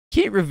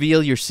Can't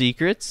reveal your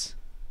secrets.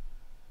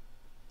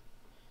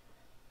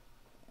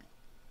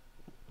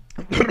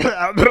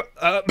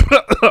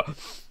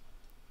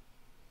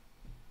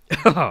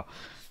 Oh,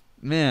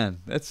 man,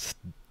 that's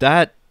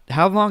that.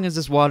 How long has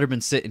this water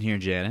been sitting here,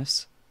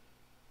 Janice?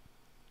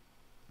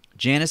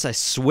 Janice, I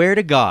swear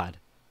to God,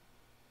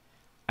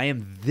 I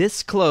am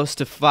this close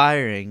to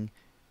firing.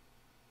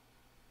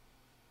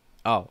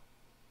 Oh.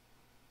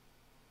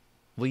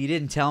 Well, you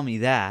didn't tell me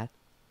that.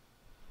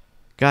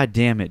 God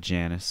damn it,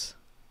 Janice.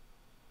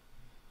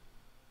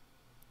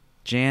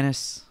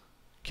 Janice,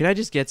 can I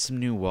just get some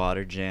new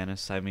water,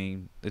 Janice? I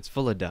mean, it's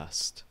full of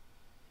dust.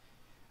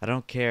 I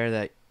don't care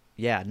that...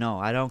 Yeah, no,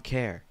 I don't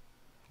care.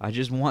 I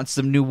just want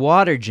some new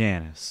water,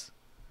 Janice.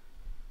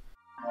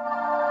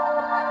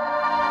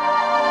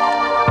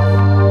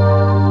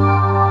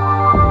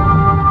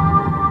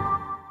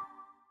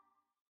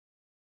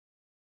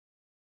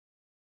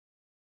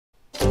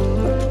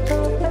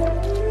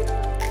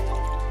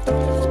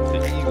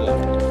 The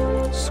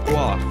eagle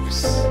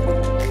squawks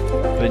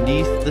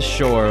beneath the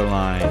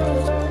shoreline.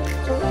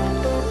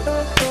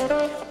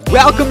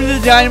 Welcome to the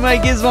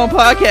Dynamite Gizmo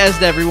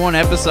podcast, everyone.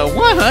 Episode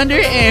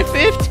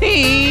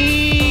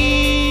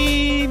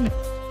 115.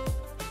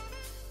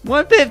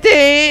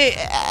 115.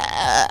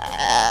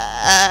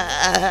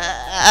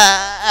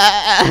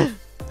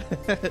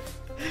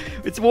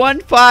 It's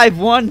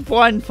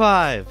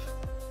 15115.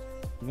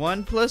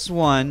 1 plus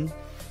 1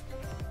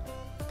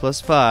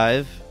 plus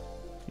 5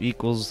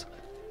 equals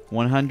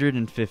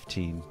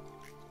 115.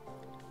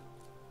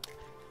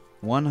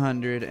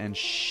 100 and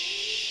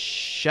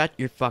shut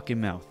your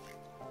fucking mouth.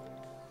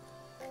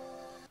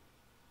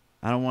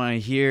 I don't want to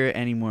hear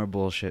any more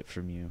bullshit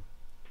from you.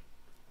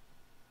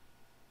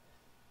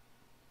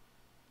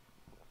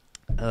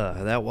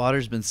 That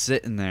water's been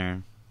sitting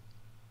there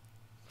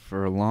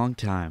for a long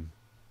time.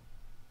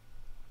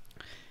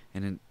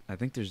 And I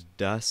think there's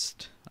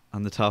dust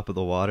on the top of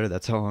the water.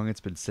 That's how long it's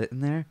been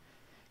sitting there.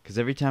 Because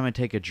every time I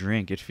take a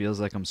drink, it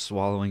feels like I'm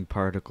swallowing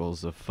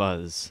particles of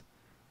fuzz.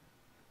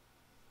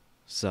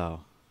 So.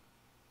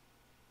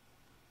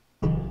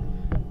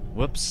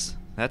 Whoops.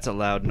 That's a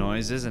loud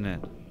noise, isn't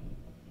it?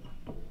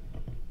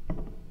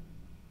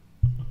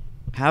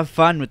 Have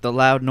fun with the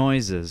loud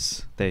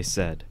noises, they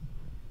said.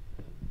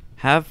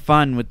 Have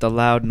fun with the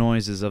loud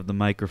noises of the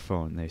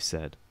microphone, they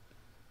said.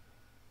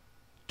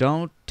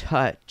 Don't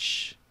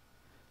touch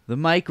the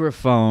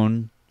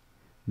microphone,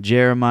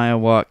 Jeremiah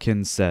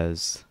Watkins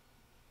says.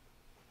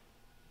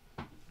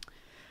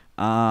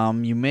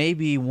 You may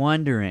be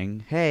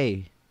wondering,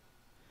 hey,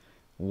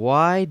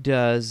 why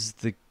does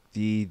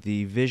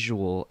the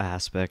visual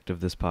aspect of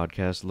this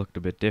podcast look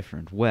a bit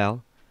different?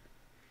 Well,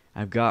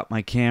 I've got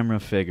my camera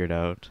figured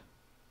out.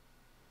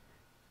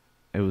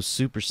 It was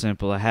super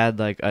simple. I had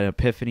like an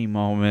epiphany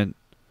moment.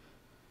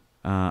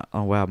 Oh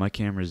wow, my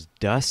camera's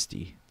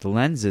dusty. The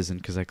lens isn't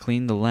because I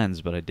cleaned the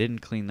lens, but I didn't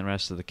clean the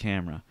rest of the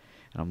camera.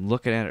 And I'm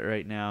looking at it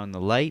right now in the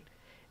light,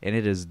 and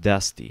it is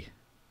dusty.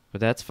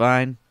 But that's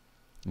fine.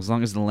 As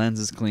long as the lens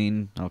is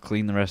clean, I'll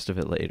clean the rest of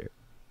it later.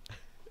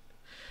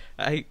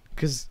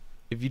 Because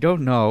if you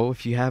don't know,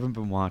 if you haven't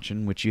been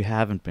watching, which you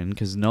haven't been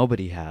because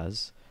nobody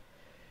has,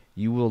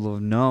 you will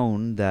have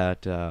known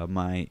that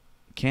my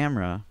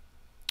camera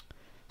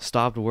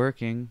stopped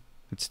working.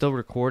 It's still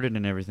recorded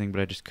and everything,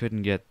 but I just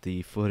couldn't get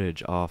the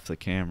footage off the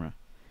camera,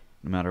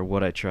 no matter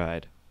what I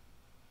tried.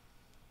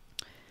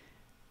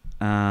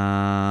 So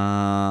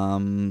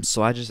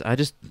I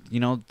just,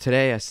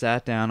 today I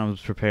sat down, I was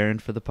preparing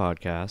for the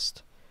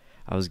podcast.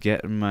 I was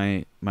getting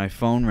my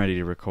phone ready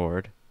to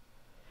record.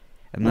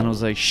 And then I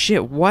was like,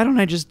 shit, why don't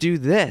I just do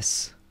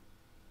this?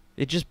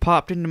 It just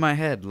popped into my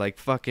head, like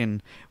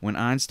fucking when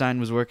Einstein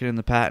was working in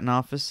the patent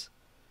office.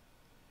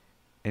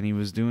 And he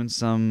was doing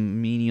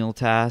some menial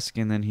task,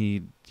 and then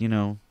he,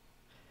 the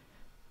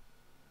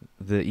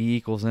E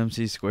equals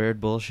MC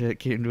squared bullshit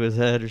came to his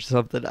head or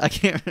something. I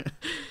can't,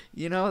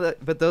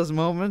 but those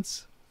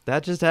moments,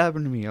 that just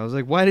happened to me. I was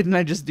like, why didn't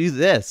I just do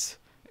this?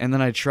 And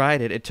then I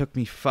tried it. It took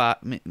me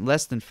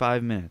less than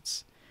 5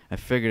 minutes. I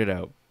figured it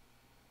out.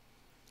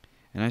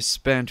 And I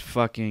spent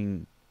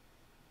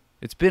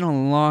it's been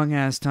a long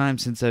ass time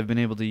since I've been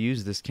able to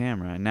use this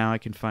camera, and now I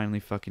can finally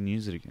fucking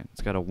use it again.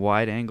 It's got a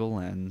wide angle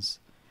lens.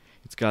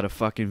 It's got a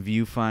fucking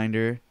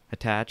viewfinder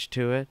attached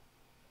to it.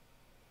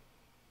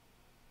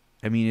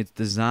 I mean, it's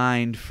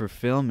designed for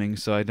filming,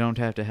 so I don't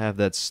have to have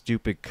that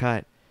stupid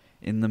cut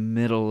in the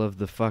middle of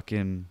the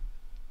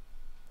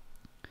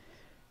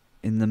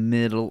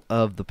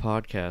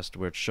podcast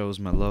where it shows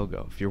my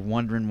logo. If you're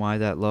wondering why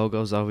that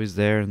logo's always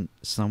there and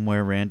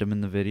somewhere random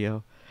in the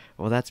video,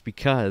 well, that's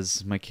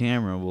because my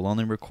camera will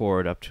only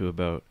record up to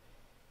about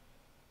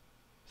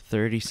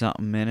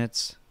 30-something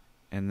minutes,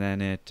 and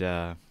then it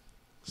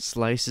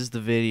slices the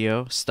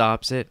video,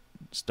 stops it,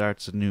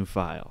 starts a new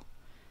file.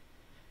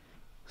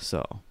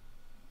 So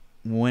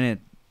when it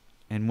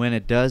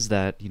does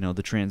that,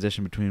 the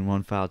transition between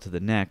one file to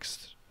the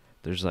next,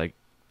 there's like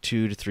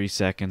 2 to 3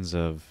 seconds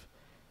of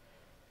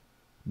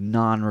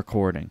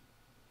non-recording.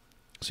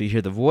 So you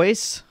hear the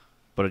voice,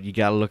 but you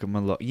gotta look at my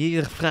logo.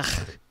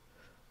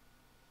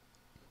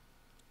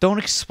 Don't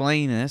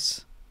explain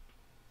this.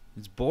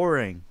 It's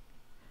boring.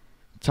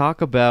 Talk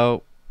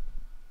about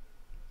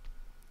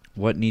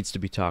what needs to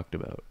be talked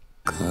about.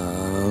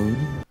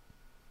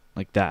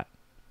 Like that.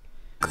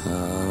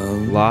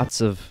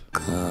 Lots of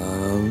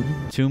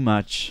too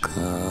much.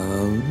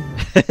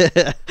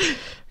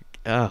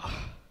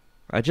 Oh,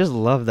 I just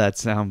love that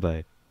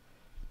soundbite.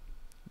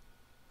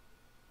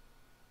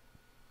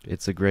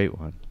 It's a great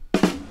one.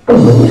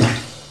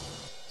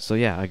 So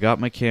yeah, I got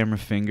my camera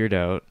fingered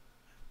out,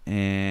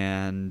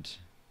 and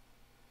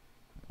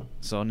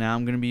so now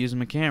I'm gonna be using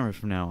my camera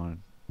from now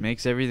on.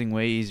 Makes everything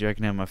way easier. I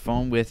can have my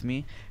phone with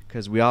me,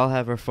 because we all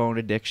have our phone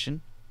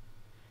addiction.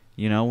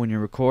 You know, when you're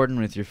recording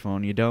with your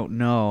phone, you don't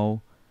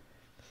know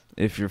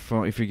if you're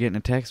getting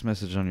a text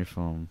message on your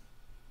phone,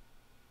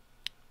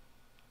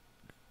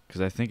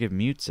 because I think it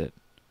mutes it.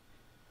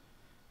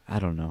 I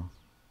don't know.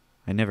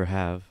 I never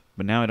have,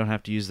 but now I don't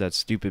have to use that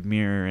stupid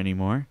mirror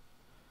anymore.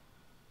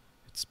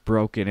 It's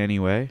broken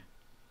anyway.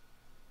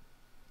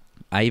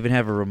 I even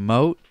have a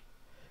remote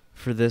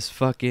for this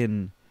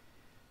fucking...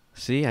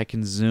 See, I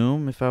can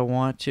zoom if I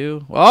want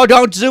to. Oh,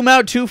 don't zoom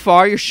out too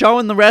far. You're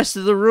showing the rest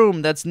of the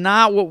room. That's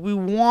not what we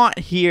want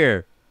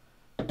here.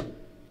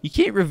 You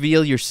can't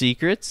reveal your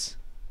secrets.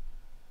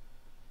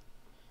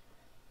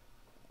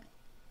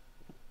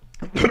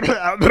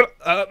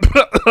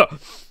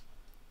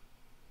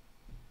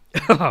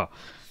 Oh,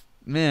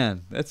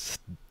 man, that's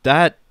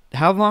that.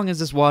 How long has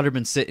this water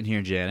been sitting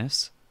here,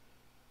 Janice?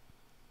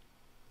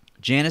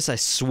 Janice, I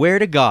swear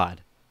to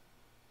God,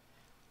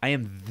 I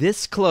am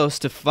this close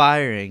to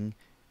firing.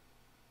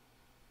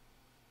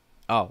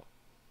 Oh.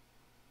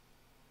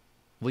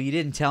 Well, you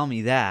didn't tell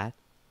me that.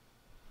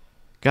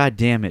 God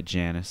damn it,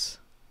 Janice.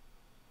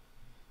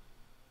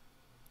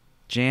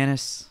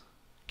 Janice,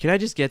 can I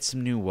just get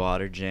some new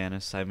water,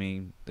 Janice? I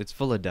mean, it's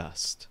full of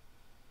dust.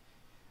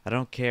 I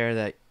don't care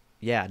that...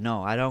 Yeah,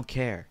 no, I don't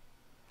care.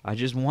 I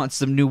just want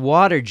some new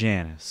water,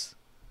 Janice.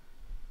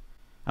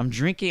 I'm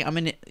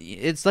drinking...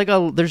 it's like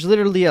a... There's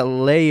literally a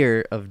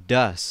layer of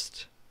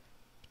dust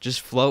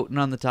just floating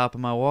on the top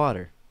of my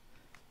water.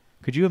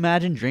 Could you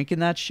imagine drinking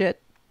that shit?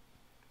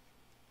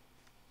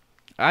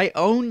 I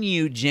own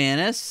you,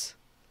 Janice.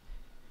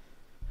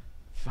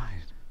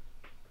 Fine.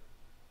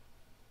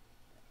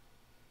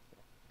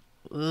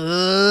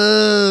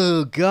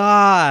 Oh,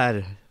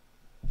 God.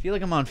 I feel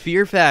like I'm on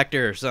Fear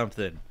Factor or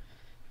something.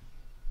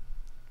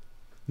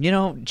 You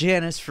know,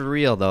 Janice, for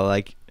real, though,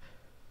 like,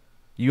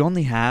 you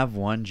only have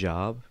one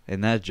job,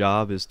 and that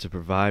job is to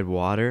provide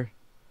water.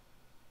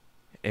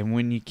 And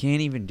when you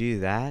can't even do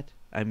that,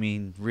 I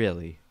mean,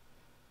 really.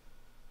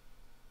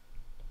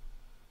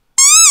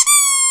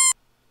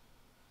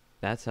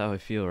 That's how I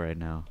feel right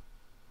now.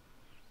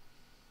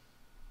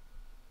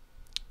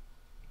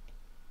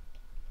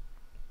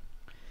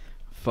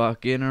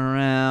 Fucking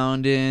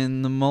around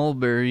in the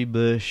mulberry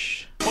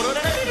bush.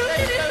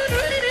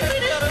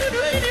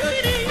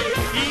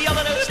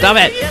 Stop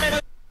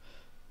it!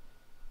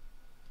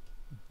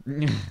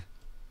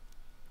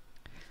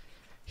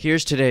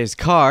 Here's today's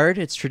card.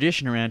 It's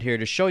tradition around here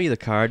to show you the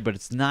card, but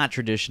it's not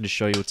tradition to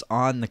show you what's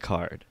on the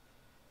card.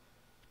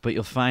 But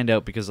you'll find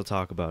out because I'll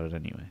talk about it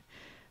anyway.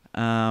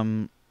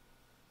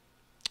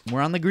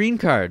 We're on the green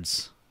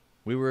cards.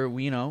 We were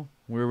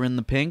in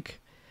the pink.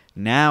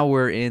 Now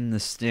we're in the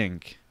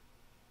stink.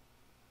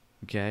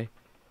 Okay?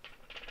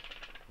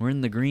 We're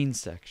in the green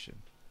section.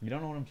 You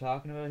don't know what I'm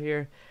talking about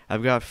here?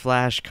 I've got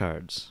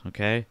flashcards,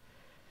 okay?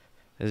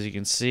 As you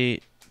can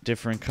see,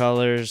 different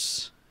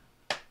colors.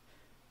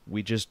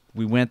 We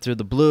went through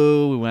the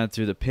blue, we went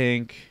through the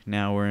pink,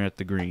 now we're at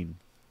the green.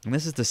 And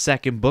this is the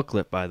second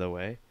booklet, by the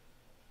way.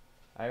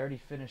 I already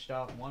finished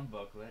off one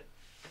booklet.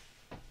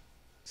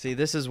 See,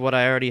 this is what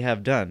I already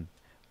have done.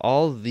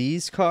 All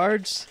these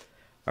cards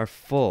are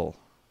full.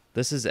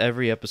 This is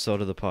every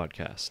episode of the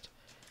podcast.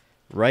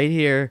 Right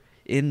here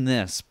in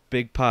this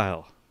big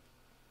pile.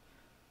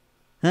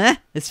 Huh?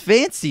 It's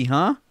fancy,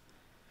 huh?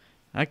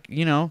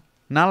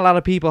 Not a lot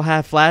of people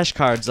have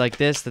flashcards like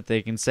this that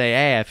they can say,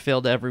 hey, I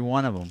filled every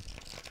one of them.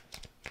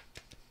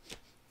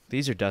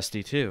 These are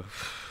dusty, too.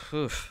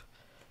 Oof.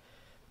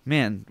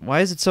 Man, why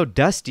is it so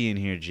dusty in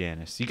here,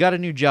 Janice? You got a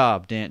new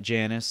job,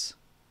 Janice.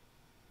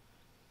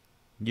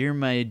 You're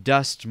my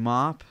dust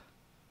mop.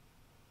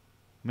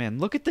 Man,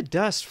 look at the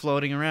dust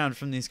floating around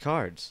from these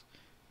cards.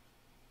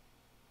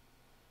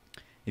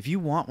 If you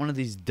want one of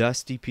these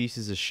dusty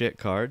pieces of shit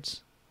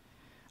cards,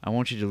 I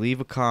want you to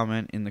leave a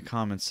comment in the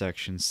comment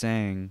section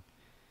saying,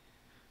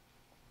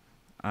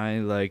 I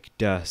like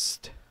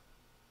dust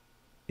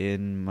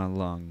in my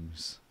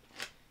lungs.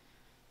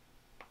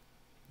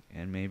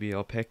 And maybe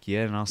I'll pick you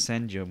and I'll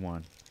send you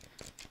one.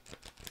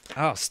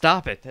 Oh,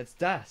 stop it. That's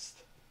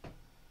dust.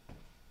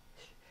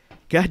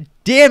 God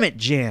damn it,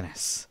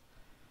 Janice.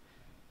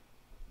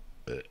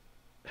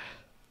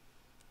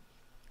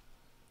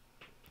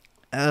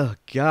 Oh,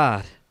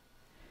 God.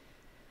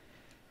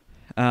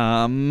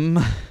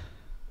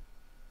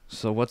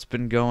 So what's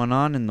been going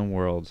on in the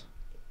world?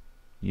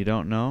 You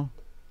don't know?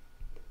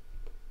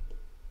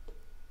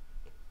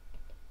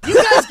 You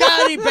guys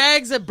got many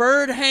bags of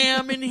bird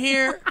ham in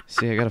here?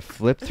 See, I gotta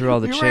flip through all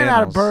the You channels. ran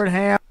out of bird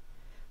ham.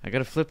 I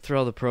gotta flip through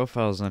all the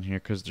profiles on here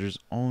because there's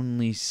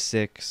only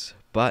 6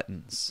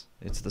 buttons.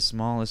 It's the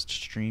smallest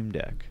stream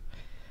deck.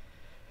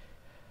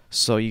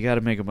 So you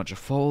gotta make a bunch of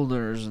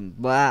folders and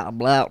blah,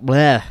 blah,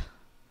 blah.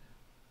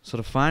 So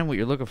to find what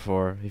you're looking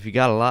for, if you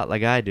got a lot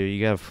like I do,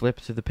 you gotta flip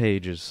through the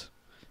pages.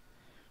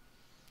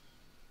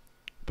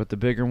 But the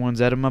bigger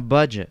one's out of my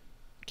budget.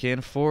 Can't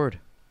afford.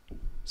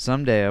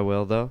 Someday I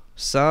will, though.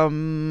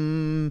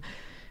 Someday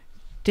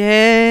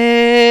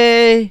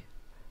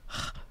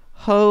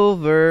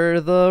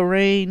over the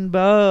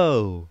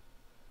rainbow.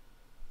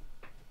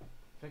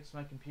 Fix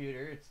my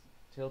computer. It's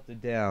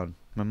tilted down.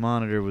 My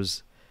monitor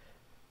was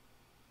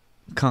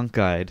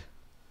conk-eyed.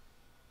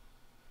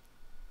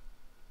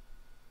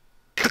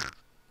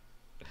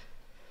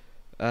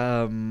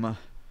 A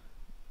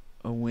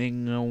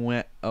wing, a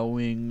wet, a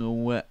wing, a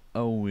wet,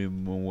 a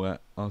wing, a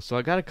wet. Oh, so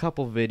I got a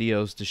couple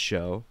videos to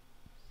show,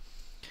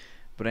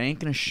 but I ain't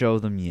gonna show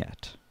them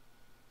yet.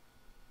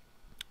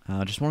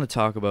 I just want to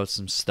talk about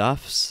some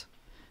stuffs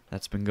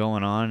that's been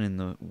going on in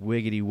the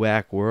wiggity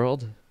whack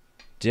world.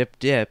 Dip,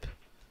 dip.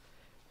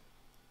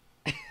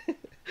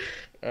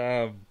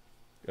 A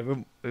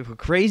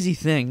crazy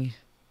thing.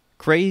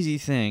 Crazy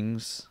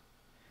things.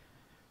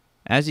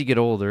 As you get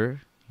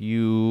older,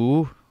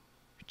 you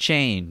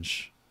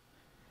change.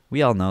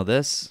 We all know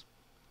this,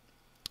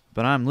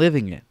 but I'm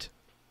living it.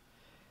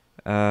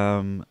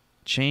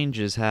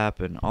 Changes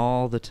happen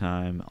all the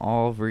time,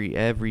 Aubrey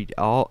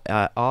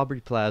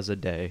Plaza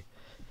day,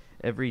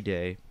 every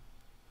day,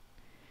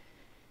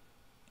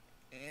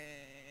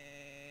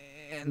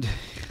 and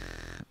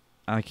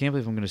I can't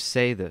believe I'm going to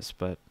say this,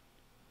 but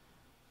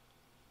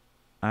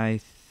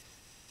I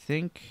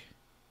think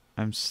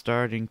I'm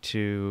starting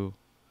to.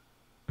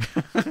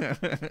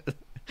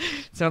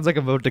 Sounds like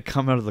I'm about to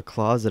come out of the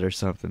closet or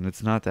something.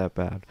 It's not that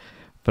bad.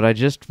 But I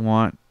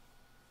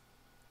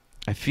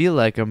feel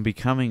like I'm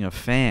becoming a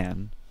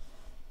fan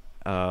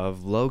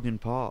of Logan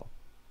Paul.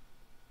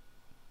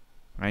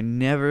 I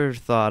never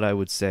thought I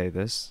would say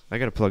this. I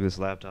gotta plug this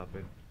laptop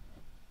in.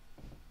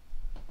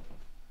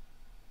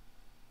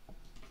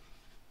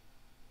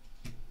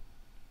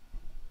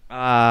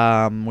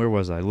 Where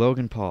was I?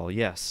 Logan Paul,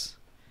 yes.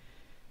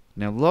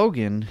 Now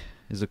Logan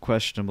is a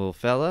questionable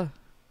fella.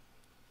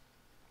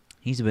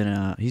 He's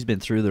been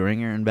through the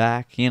ringer and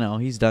back. You know,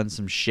 he's done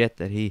some shit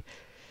that he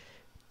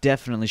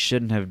definitely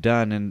shouldn't have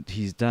done, and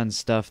he's done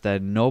stuff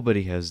that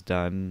nobody has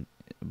done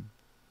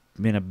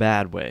in a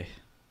bad way.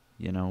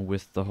 You know,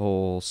 with the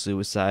whole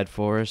Suicide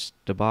Forest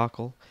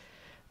debacle.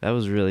 That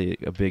was really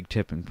a big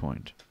tipping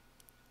point.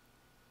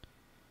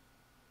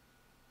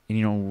 And,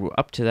 you know,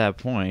 up to that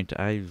point,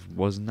 I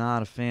was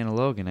not a fan of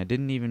Logan. I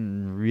didn't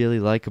even really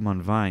like him on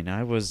Vine.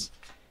 I was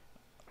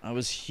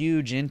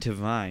huge into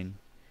Vine.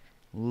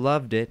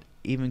 Loved it.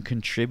 Even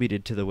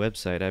contributed to the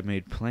website. I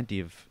made plenty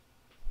of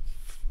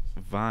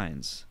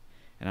Vines.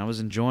 And I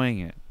was enjoying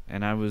it.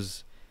 And I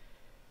was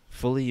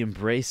fully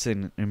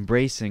embracing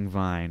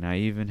Vine. I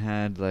even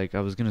had, like,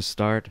 I was going to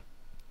start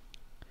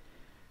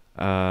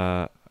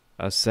a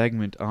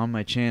segment on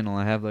my channel.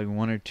 I have, like,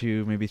 1 or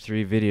 2, maybe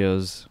 3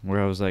 videos where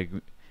I was, like,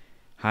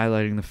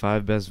 highlighting the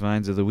 5 best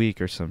Vines of the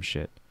week or some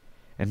shit.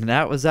 And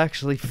that was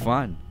actually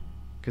fun.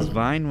 Because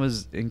Vine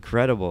was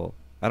incredible.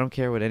 I don't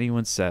care what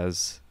anyone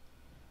says.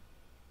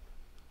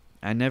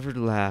 I never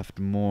laughed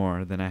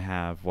more than I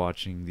have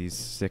watching these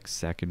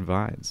 6-second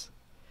Vines.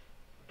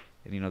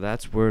 And, you know,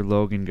 that's where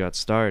Logan got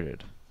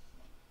started.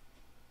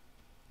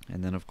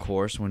 And then, of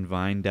course, when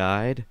Vine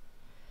died,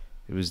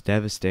 it was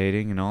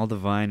devastating, and all the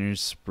Viners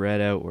spread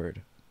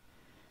outward.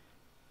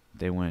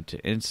 They went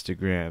to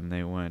Instagram,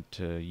 they went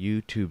to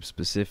YouTube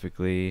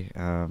specifically,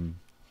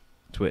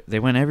 they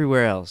went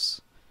everywhere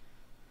else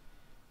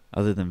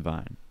other than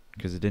Vine,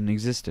 because it didn't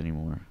exist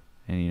anymore.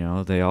 And, you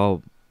know, they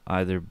all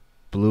either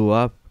blew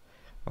up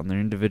on their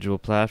individual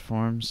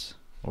platforms,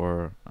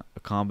 or a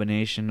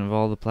combination of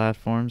all the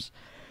platforms,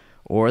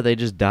 or they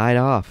just died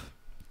off,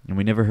 and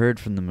we never heard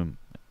from them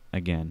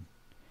again.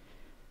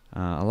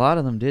 A lot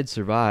of them did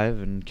survive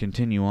and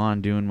continue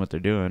on doing what they're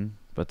doing,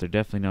 but they're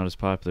definitely not as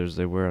popular as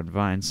they were on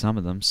Vine. Some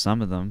of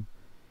them,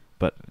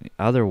 but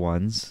other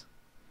ones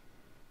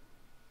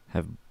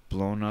have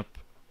blown up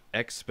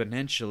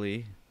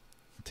exponentially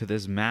to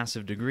this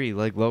massive degree,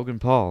 like Logan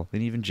Paul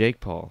and even Jake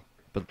Paul.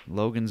 But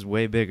Logan's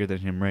way bigger than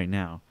him right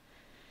now.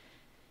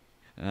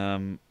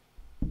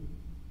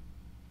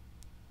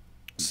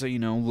 So, you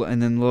know,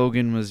 and then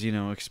Logan was, you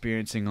know,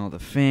 experiencing all the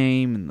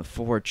fame and the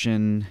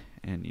fortune,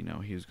 and, you know,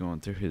 he was going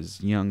through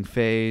his young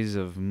phase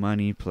of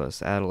money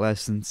plus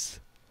adolescence,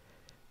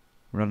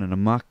 running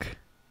amok,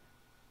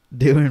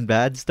 doing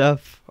bad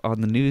stuff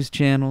on the news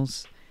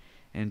channels,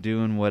 and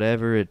doing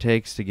whatever it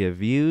takes to get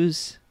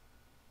views.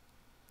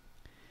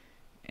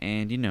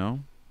 And, you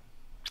know,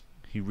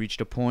 he reached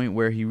a point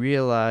where he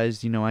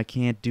realized, you know, I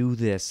can't do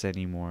this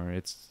anymore.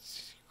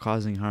 It's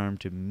causing harm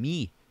to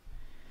me.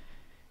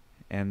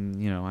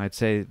 And, you know, I'd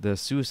say the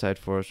Suicide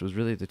Forest was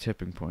really the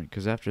tipping point,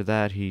 because after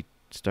that he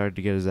started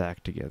to get his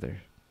act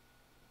together.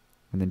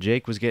 And then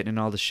Jake was getting in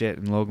all the shit,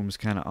 and Logan was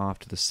kind of off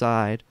to the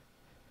side.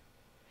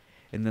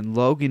 And then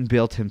Logan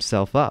built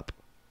himself up.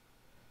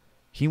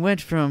 He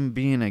went from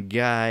being a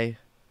guy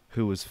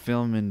who was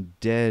filming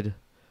dead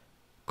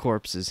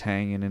corpses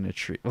hanging in a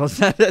tree. Well,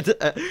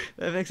 that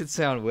makes it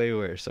sound way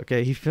worse,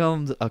 okay? He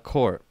filmed a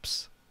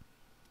corpse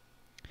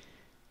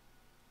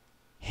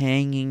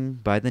hanging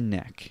by the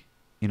neck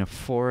in a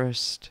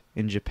forest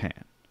in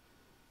Japan.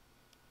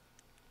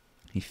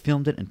 He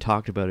filmed it and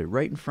talked about it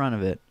right in front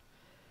of it.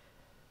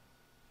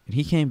 And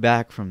he came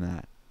back from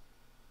that.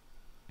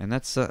 And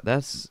that's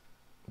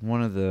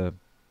one of the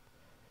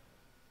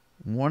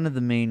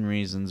main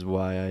reasons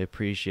why I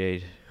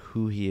appreciate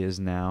who he is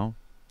now.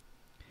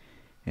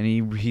 And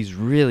he's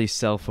really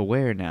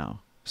self-aware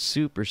now.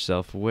 Super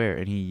self-aware.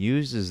 And he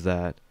uses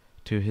that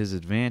to his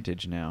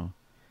advantage now.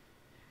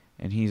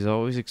 And he's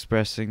always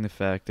expressing the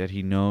fact that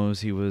he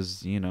knows he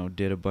was,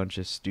 did a bunch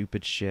of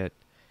stupid shit.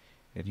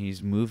 And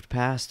he's moved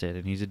past it.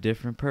 And he's a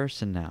different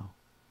person now.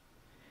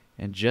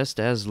 And just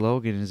as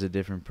Logan is a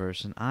different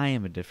person, I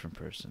am a different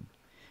person.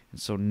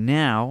 And so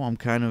now I'm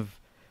kind of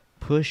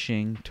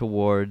pushing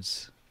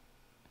towards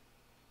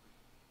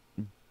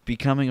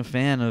becoming a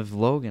fan of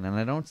Logan. And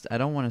I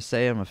don't want to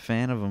say I'm a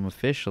fan of him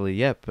officially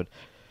yet, but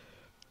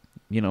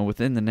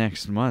within the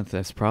next month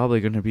that's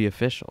probably going to be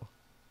official.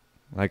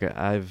 Like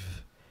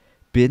I've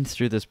been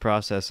through this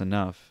process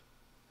enough,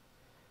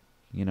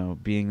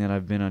 being that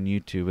I've been on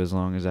YouTube as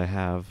long as I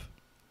have.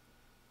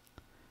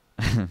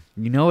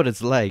 You know what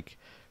it's like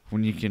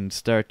when you can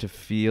start to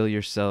feel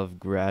yourself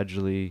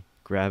gradually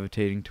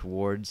gravitating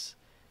towards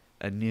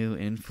a new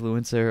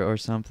influencer or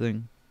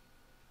something.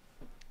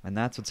 And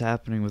that's what's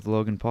happening with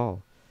Logan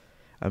Paul.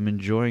 I'm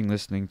enjoying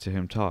listening to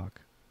him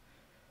talk.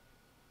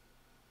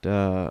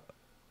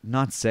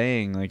 Not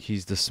saying like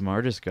he's the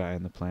smartest guy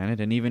on the planet,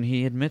 and even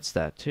he admits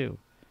that too.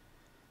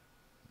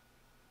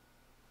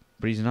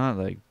 But he's not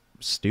like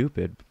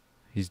stupid.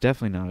 He's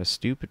definitely not a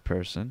stupid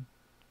person.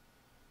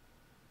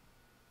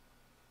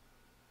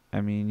 I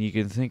mean, you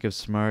can think of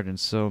smart in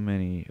so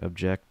many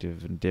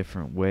objective and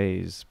different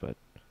ways, but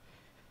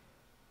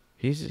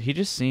he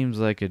just seems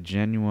like a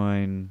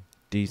genuine,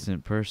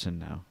 decent person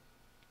now.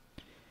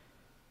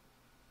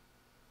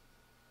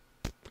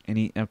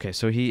 And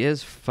so he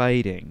is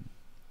fighting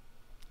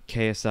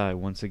KSI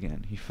once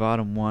again. He fought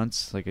him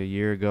once, like a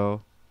year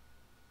ago,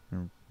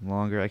 or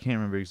longer. I can't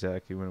remember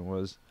exactly when it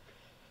was.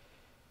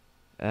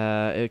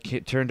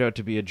 It turned out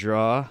to be a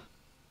draw.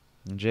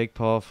 And Jake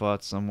Paul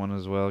fought someone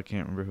as well. I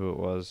can't remember who it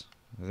was.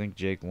 I think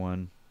Jake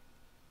won.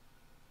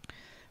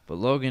 But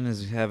Logan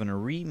is having a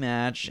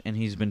rematch, and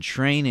he's been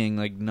training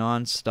like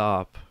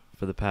non-stop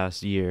for the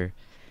past year.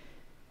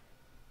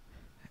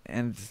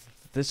 And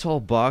this whole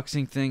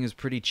boxing thing is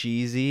pretty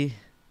cheesy.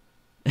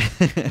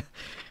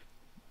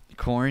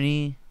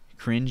 Corny,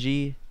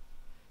 cringy.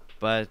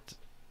 But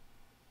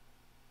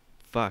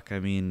fuck, I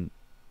mean,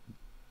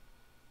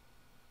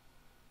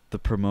 the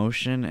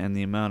promotion and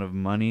the amount of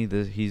money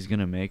that he's going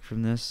to make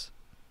from this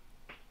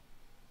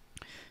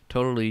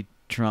totally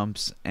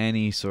trumps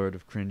any sort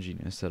of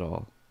cringiness at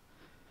all.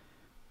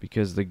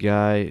 Because the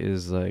guy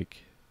is like,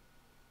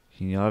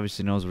 he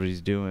obviously knows what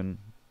he's doing.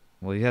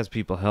 Well, he has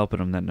people helping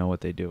him that know what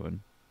they're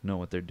doing.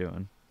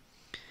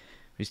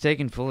 He's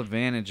taking full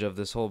advantage of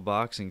this whole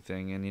boxing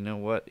thing, and you know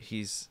what?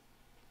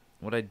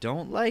 What I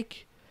don't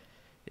like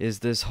is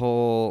this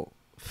whole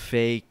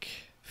fake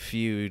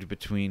feud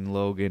between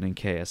Logan and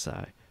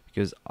KSI.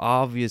 Because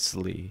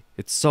obviously,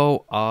 it's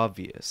so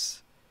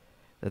obvious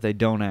that they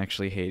don't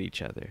actually hate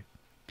each other.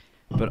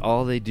 But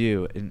all they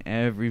do in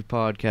every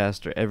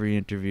podcast or every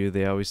interview,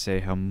 they always say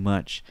how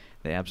much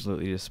they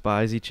absolutely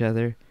despise each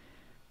other.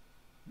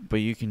 But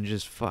you can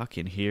just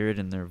fucking hear it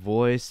in their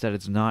voice that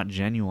it's not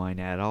genuine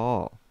at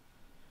all.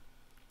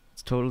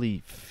 It's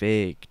totally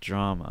fake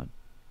drama.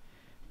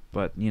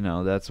 But,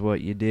 that's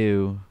what you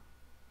do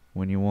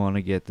when you want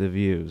to get the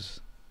views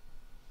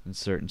in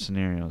certain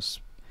scenarios.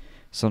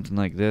 Something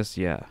like this,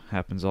 yeah,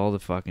 happens all the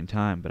fucking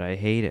time, but I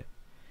hate it.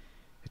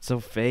 It's so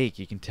fake.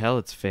 You can tell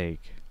it's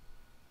fake.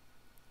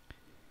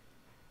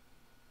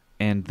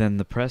 And then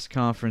the press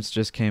conference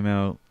just came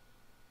out,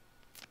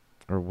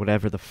 or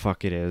whatever the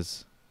fuck it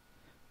is.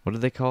 What do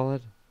they call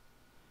it?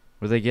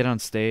 Where they get on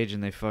stage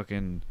and they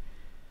fucking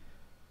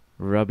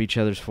rub each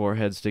other's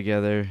foreheads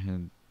together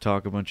and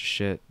talk a bunch of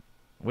shit.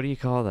 What do you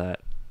call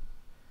that?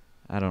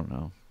 I don't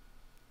know.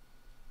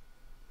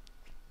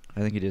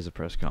 I think it is a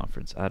press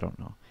conference. I don't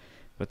know.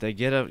 But they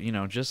get up,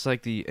 just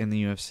like in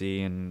the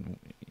UFC, and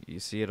you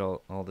see it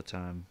all the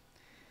time.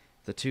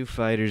 The two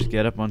fighters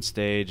get up on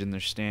stage and they're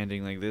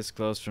standing like this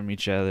close from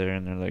each other,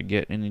 and they're like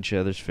getting in each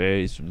other's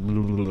face.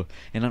 And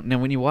now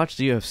when you watch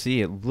the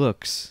UFC, it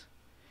looks,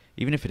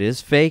 even if it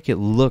is fake, it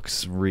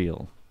looks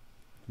real.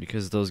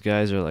 Because those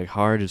guys are like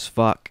hard as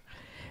fuck.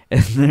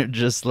 And they're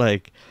just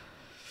like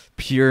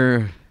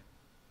pure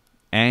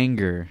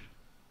anger.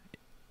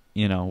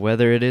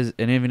 Whether it is,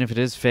 and even if it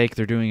is fake,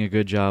 they're doing a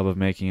good job of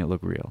making it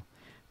look real.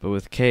 But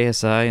with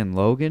KSI and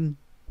Logan,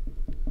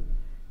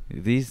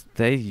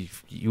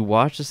 you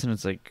watch this and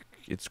it's like,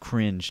 it's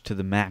cringe to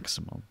the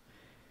maximum.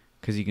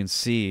 because you can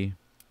see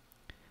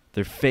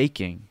they're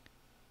faking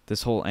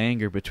this whole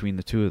anger between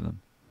the two of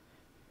them.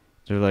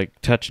 They're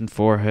like touching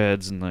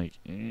foreheads and like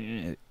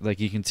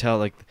you can tell,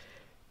 like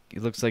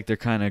it looks like they're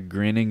kind of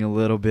grinning a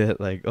little bit,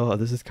 like, oh,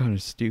 this is kind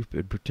of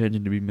stupid,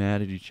 pretending to be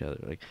mad at each other.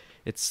 Like,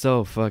 it's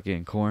so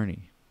fucking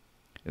corny.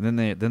 And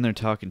then they're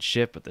talking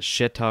shit, but the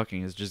shit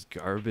talking is just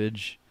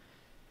garbage.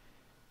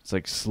 It's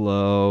like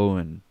slow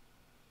and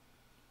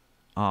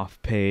off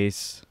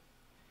pace,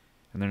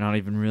 and they're not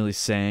even really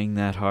saying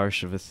that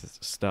harsh of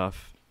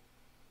stuff.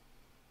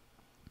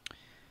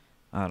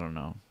 I don't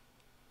know.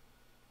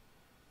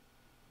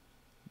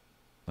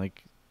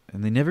 Like,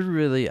 and they never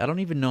really, I don't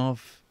even know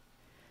if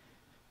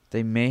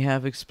they may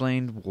have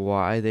explained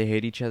why they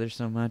hate each other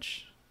so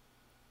much.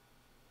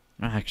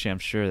 Actually, I'm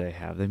sure they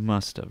have. They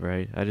must have,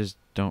 right? I just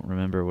don't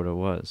remember what it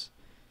was.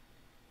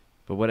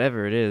 But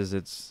whatever it is,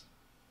 it's...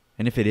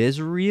 And if it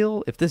is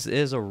real, if this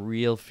is a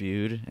real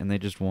feud, and they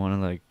just want to,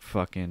 like,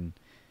 fucking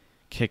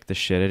kick the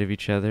shit out of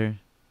each other,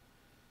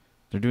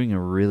 they're doing a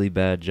really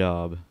bad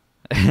job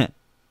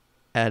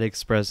at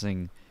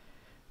expressing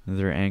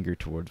their anger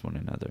towards one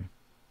another.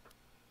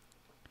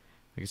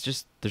 Like, it's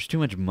just, there's too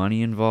much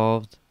money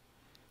involved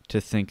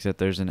to think that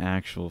there's an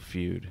actual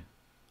feud.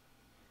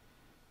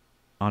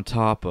 On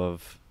top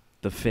of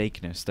the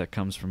fakeness that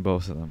comes from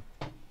both of them.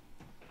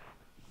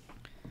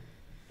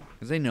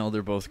 Because they know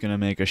they're both going to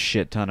make a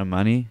shit ton of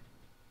money.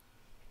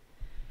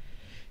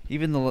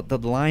 Even the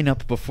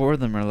lineup before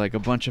them are like a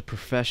bunch of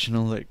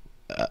professional, like,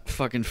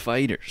 fucking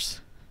fighters.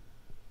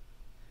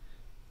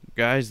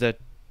 Guys that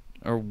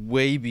are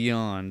way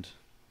beyond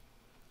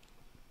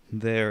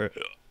their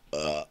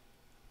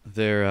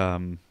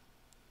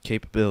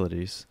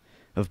capabilities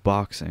of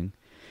boxing.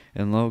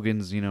 And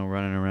Logan's, you know,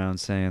 running around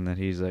saying that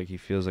he's like, he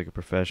feels like a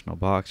professional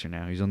boxer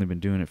now. He's only been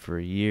doing it for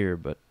a year,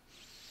 but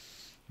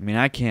I mean,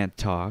 I can't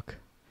talk.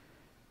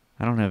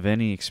 I don't have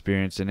any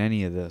experience in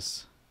any of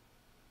this.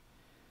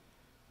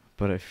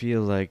 But I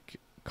feel like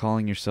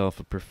calling yourself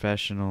a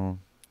professional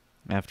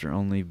after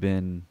only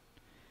been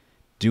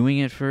doing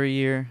it for a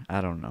year, I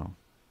don't know.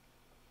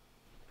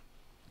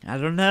 I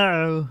don't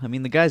know. I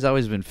mean, the guy's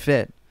always been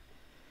fit.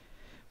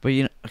 But,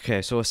 you know,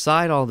 okay, so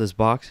aside all this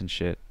boxing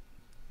shit,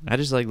 I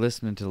just like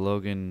listening to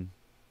Logan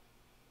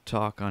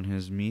talk on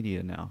his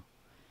media now.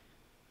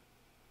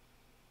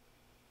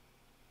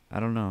 I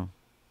don't know.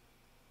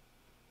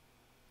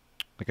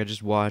 Like, I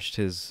just watched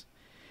his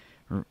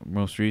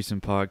most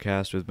recent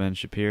podcast with Ben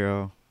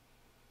Shapiro.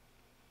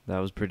 That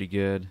was pretty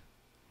good.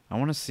 I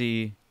want to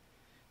see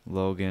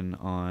Logan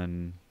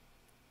on...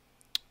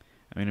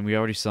 I mean, we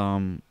already saw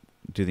him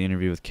do the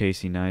interview with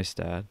Casey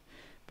Neistat,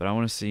 but I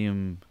want to see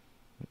him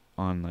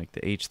on, like,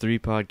 the H3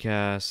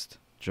 podcast...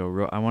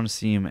 I want to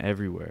see him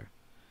everywhere.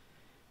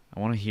 I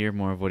want to hear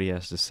more of what he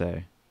has to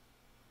say.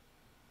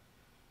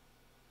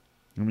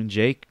 I mean,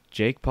 Jake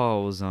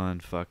Paul was on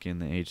fucking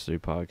the H3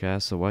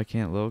 podcast, so why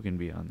can't Logan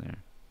be on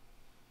there?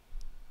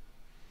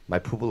 My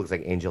poop looks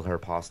like angel hair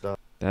pasta.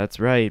 That's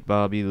right,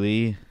 Bobby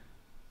Lee.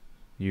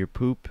 Your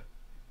poop,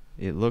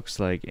 it looks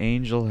like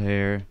angel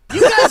hair.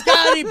 You guys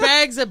got any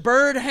bags of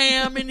bird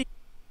ham in here?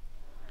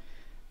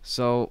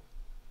 So,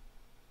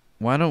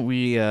 why don't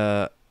we,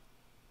 I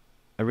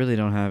really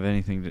don't have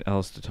anything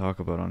else to talk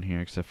about on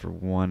here except for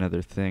one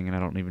other thing, and I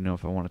don't even know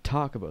if I want to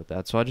talk about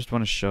that. So I just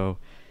want to show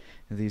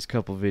these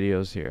couple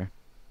videos here.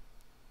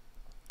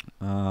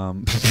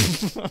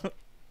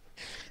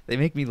 They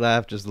make me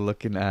laugh just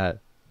looking at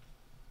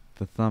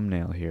the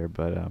thumbnail here,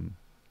 but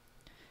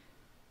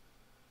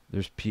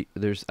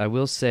there's I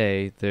will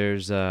say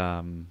there's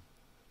I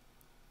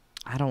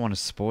don't want to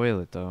spoil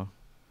it though.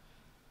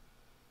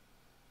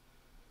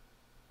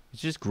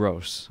 It's just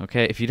gross,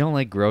 okay? If you don't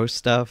like gross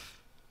stuff,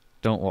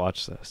 don't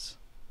watch this.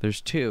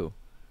 There's two.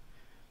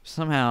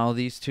 Somehow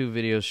these two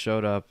videos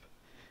showed up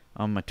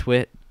on my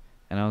twit,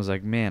 and I was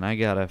like, man, I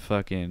gotta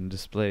fucking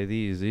display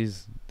these.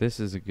 This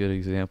is a good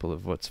example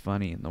of what's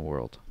funny in the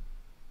world.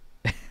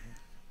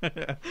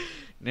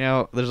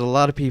 Now, there's a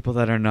lot of people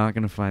that are not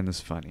gonna find this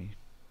funny.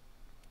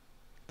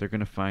 They're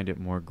gonna find it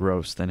more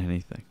gross than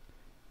anything.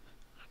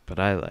 But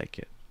I like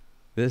it.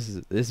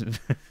 This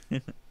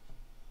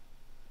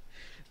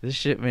this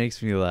shit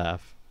makes me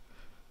laugh.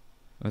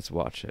 Let's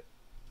watch it.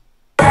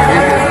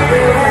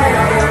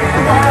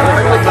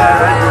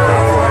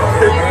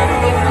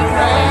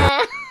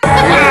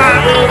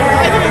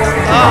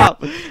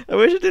 Stop! I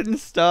wish it didn't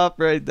stop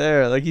right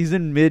there. Like, he's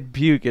in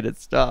mid-puke and it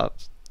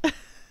stops.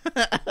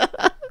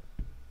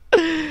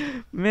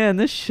 Man,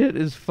 this shit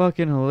is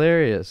fucking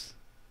hilarious.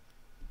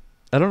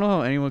 I don't know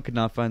how anyone could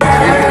not find this.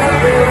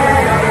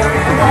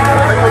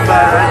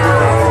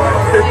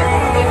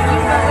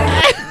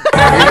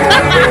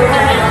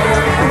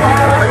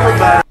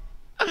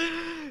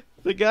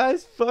 The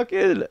guy's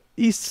fucking...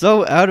 He's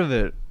so out of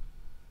it.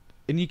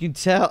 And you can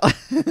tell...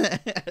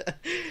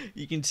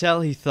 you can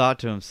tell he thought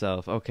to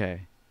himself,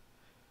 okay.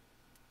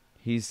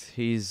 He's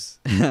he's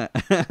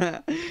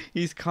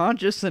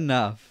conscious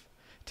enough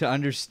to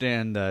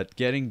understand that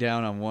getting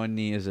down on one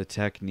knee is a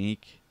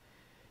technique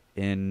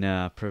in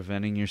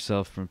preventing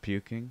yourself from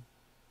puking.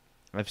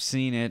 I've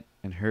seen it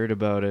and heard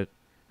about it.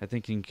 I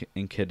think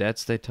in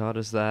cadets they taught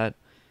us that.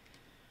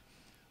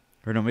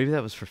 Or no, maybe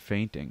that was for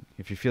fainting.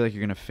 If you feel like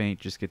you're going to faint,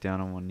 just get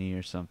down on one knee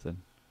or something.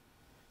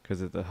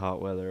 Because of the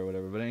hot weather or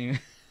whatever. But anyway.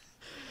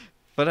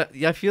 But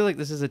I feel like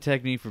this is a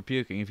technique for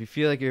puking. If you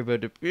feel like you're about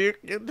to puke,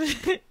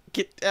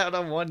 get down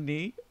on one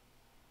knee.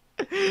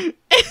 And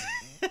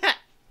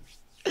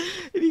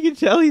you can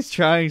tell he's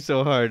trying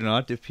so hard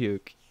not to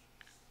puke.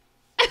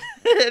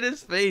 At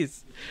his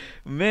face.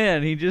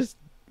 Man, he just...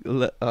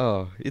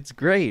 Oh, it's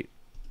great.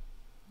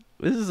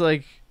 This is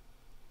like...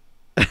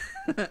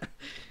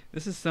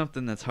 This is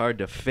something that's hard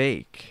to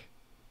fake.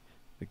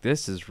 Like,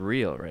 this is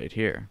real right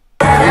here.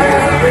 I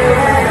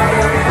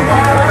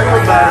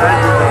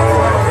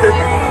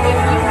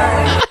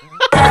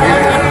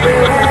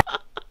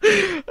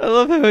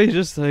love how he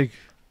just like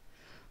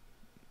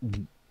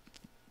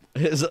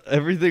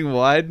everything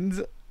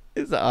widens,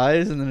 his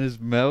eyes and then his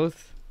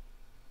mouth.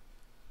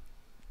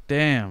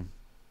 Damn.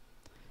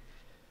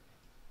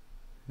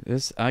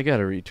 This I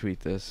gotta retweet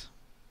this.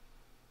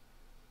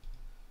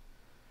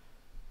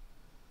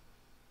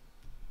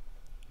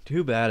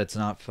 Too bad it's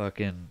not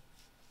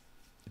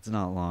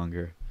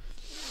longer.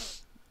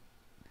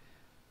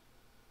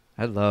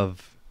 I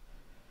love...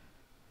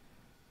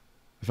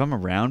 If I'm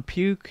around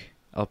puke,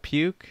 I'll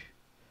puke.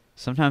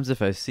 Sometimes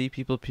if I see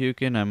people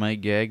puking, I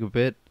might gag a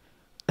bit.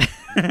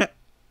 But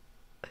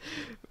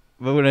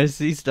when I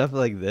see stuff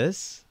like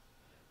this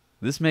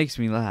makes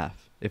me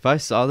laugh. If I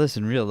saw this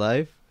in real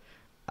life,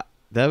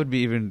 that would be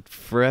even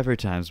forever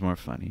times more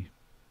funny.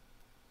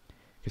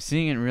 Because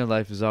seeing it in real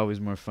life is always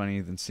more funny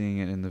than seeing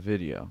it in the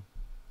video.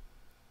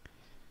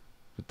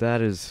 But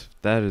that is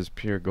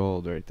pure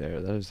gold right there.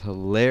 That is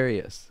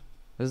hilarious.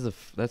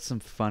 That's some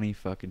funny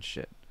fucking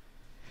shit.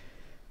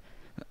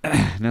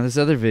 Now this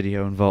other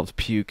video involves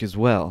puke as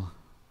well.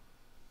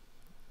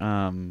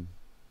 But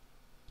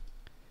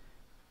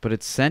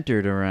it's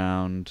centered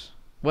around...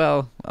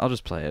 Well, I'll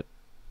just play it.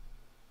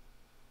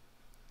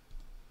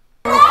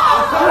 We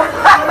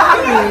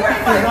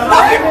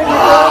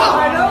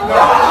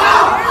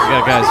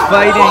got guys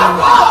fighting.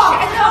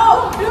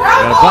 We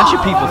got a bunch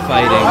of people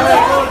fighting.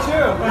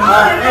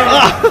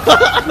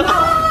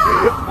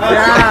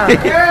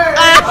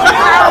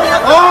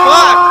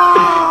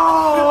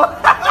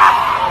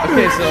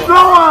 Okay, so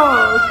for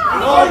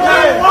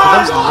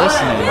those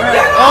listening,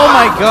 oh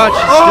my God,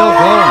 she's still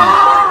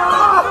going.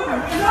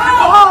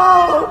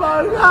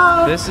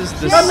 This is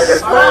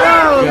disgusting.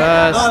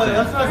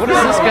 What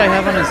does this guy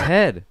have on his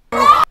head?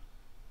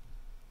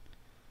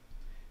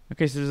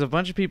 Okay, so there's a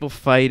bunch of people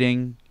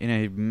fighting in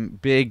a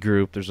big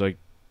group. There's like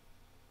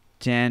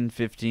 10,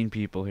 15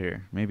 people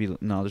here. Maybe,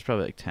 no, there's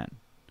probably like 10.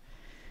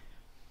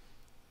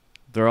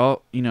 They're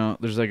all,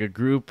 there's like a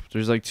group.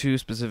 There's like two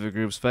specific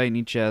groups fighting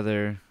each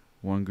other.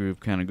 One group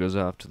kind of goes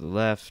off to the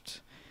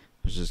left.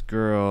 There's this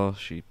girl.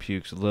 She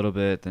pukes a little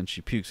bit. Then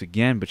she pukes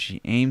again, but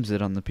she aims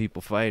it on the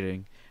people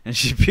fighting. And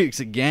she pukes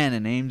again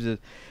and aims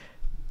it.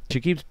 She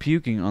keeps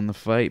puking on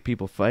the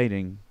people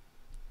fighting.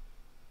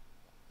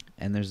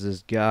 And there's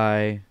this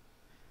guy.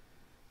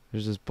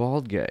 There's this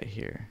bald guy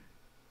here.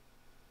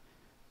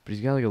 But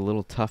he's got like a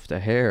little tuft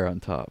of hair on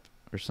top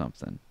or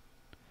something.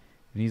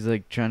 And he's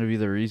like trying to be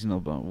the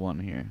reasonable one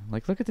here.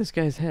 Like, look at this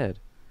guy's head.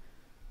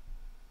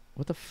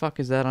 What the fuck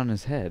is that on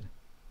his head?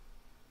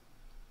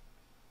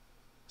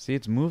 See,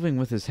 it's moving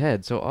with his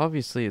head, so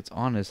obviously it's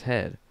on his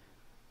head.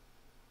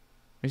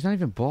 He's not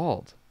even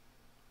bald.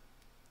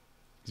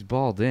 He's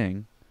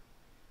balding.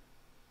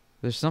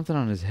 There's something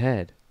on his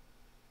head.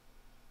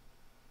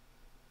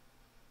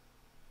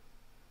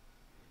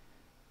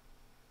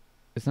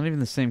 It's not even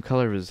the same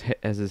color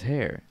as his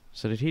hair.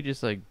 So did he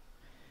just like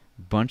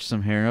bunch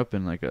some hair up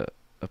in like a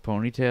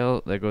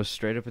ponytail that goes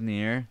straight up in the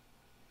air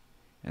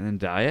and then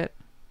dye it?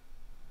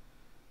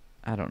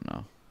 I don't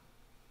know.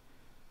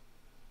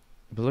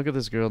 But look at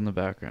this girl in the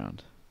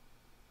background.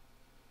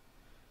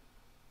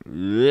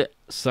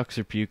 Sucks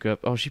her puke up.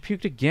 Oh, she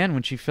puked again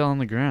when she fell on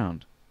the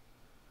ground.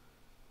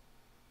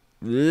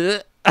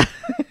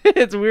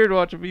 It's weird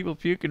watching people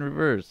puke in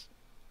reverse.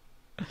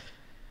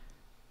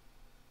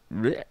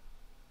 Man,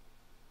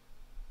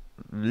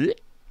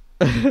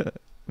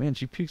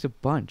 she pukes a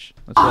bunch.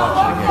 Let's watch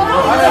it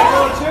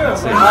again.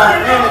 Let's see.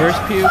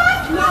 First puke.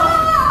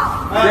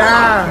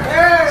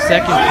 Yeah.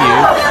 Second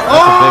puke.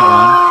 That's a big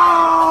one.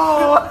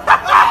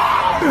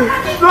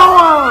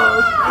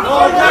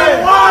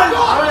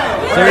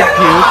 Third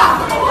puke.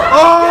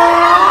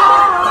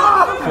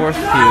 Fourth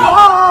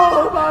puke.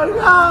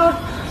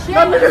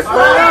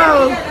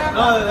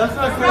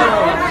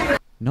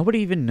 Nobody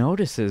even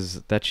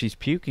notices that she's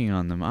puking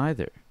on them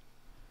either.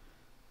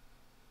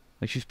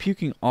 Like, she's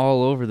puking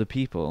all over the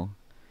people,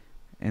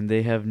 and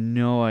they have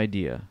no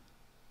idea.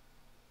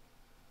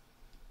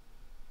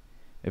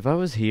 If I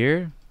was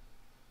here,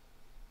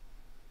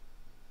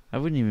 I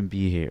wouldn't even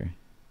be here.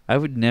 I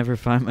would never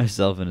find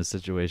myself in a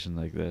situation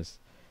like this.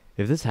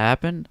 If this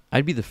happened,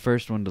 I'd be the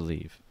first one to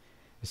leave.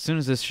 As soon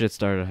as this shit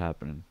started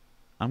happening,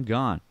 I'm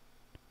gone.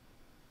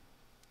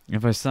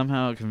 If I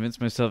somehow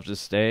convinced myself to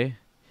stay,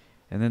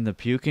 and then the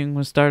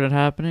puking started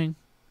happening,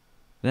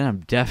 then I'm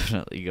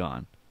definitely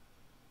gone.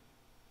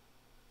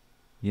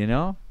 You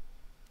know?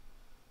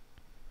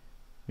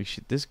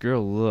 This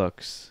girl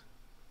looks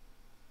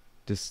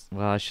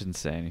well, I shouldn't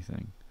say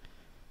anything.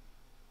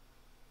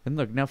 And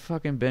look, now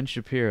fucking Ben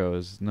Shapiro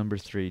is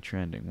 #3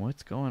 trending.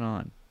 What's going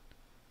on?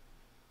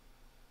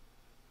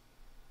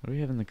 What do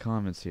we have in the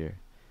comments here?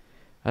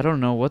 I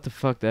don't know what the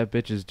fuck that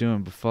bitch is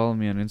doing, but follow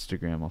me on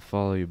Instagram. I'll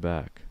follow you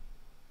back.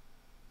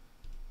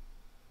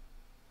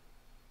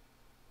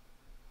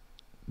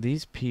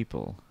 These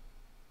people.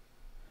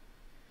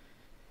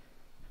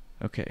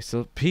 Okay,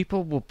 so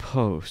people will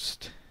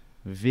post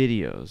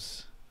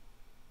videos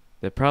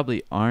that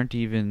probably aren't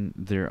even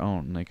their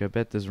own. Like, I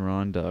bet this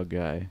Ron Dog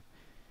guy,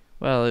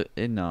 well,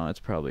 no,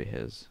 it's probably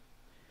his.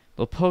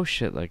 They'll post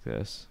shit like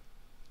this.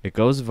 It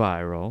goes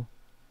viral.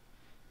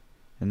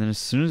 And then as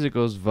soon as it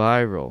goes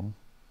viral,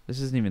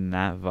 this isn't even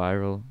that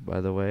viral, by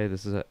the way.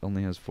 This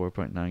only has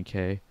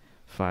 4.9K,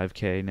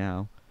 5K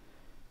now.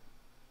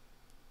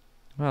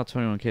 Well,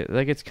 21K.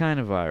 Like, it's kind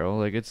of viral.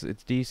 Like, it's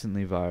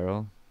decently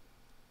viral.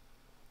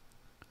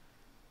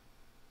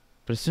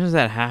 But as soon as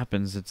that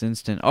happens, it's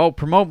instant. Oh,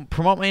 promote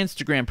my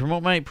Instagram,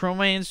 promote my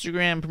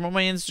Instagram, promote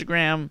my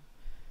Instagram,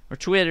 or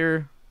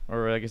Twitter,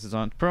 or I guess it's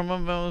on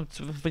promote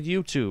for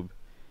YouTube.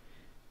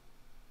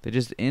 They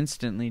just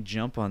instantly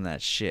jump on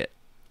that shit.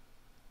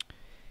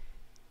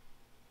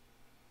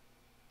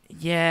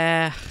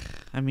 Yeah,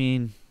 I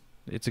mean,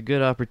 it's a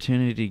good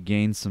opportunity to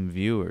gain some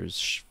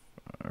viewers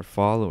or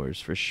followers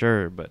for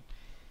sure, but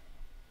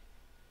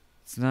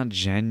it's not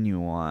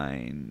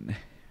genuine.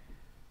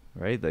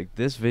 Right? Like,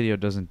 this video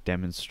doesn't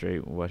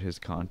demonstrate what his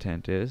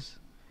content is.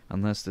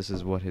 Unless this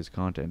is what his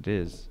content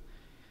is.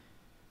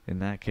 In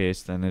that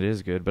case, then it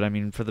is good. But I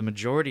mean, for the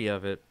majority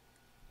of it,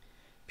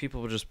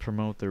 people will just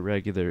promote their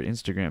regular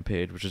Instagram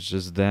page, which is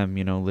just them,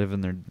 you know,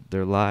 living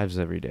their lives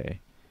every day.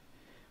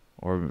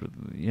 Or,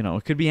 you know,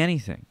 it could be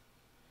anything.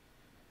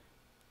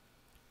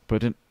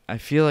 But I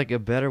feel like a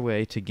better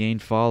way to gain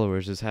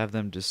followers is have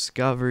them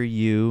discover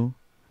you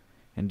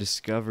and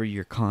discover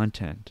your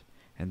content.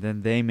 And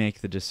then they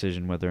make the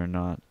decision whether or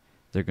not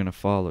they're going to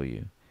follow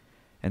you.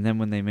 And then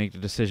when they make the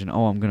decision,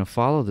 oh, I'm going to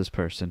follow this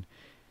person,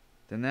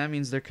 then that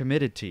means they're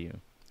committed to you.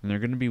 And they're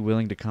going to be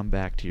willing to come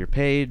back to your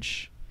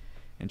page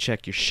and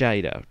check your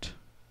shite out.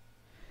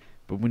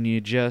 But when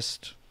you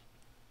just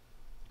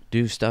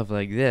do stuff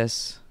like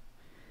this,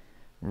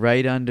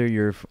 right under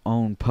your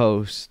own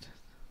post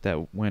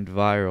that went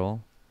viral,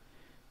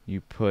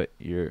 you put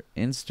your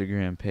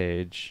Instagram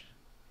page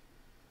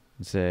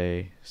and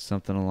say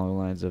something along the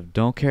lines of,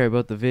 don't care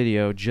about the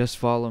video, just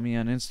follow me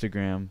on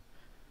Instagram.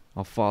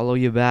 I'll follow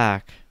you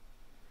back.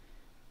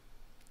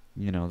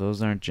 You know,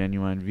 those aren't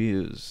genuine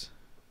views.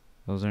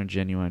 Those aren't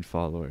genuine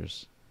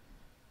followers.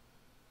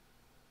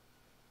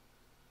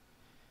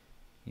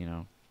 You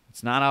know,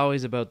 it's not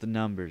always about the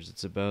numbers.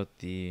 It's about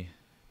the,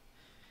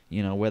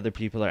 you know, whether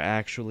people are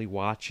actually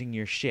watching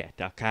your shit,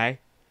 okay?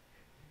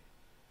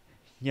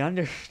 You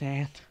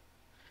understand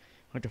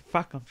what the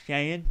fuck I'm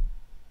saying?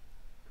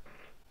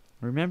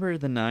 Remember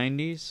the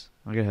 90s?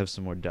 I'm gonna have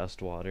some more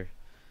dust water.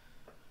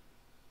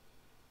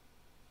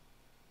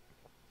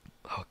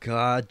 Oh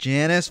God,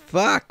 Janice,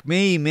 fuck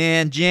me,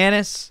 man,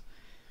 Janice.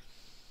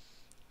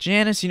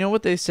 Janice, you know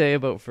what they say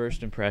about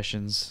first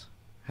impressions?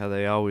 How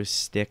they always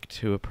stick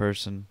to a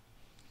person.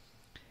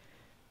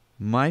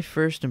 My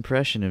first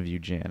impression of you,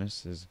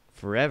 Janice, is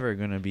forever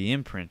gonna be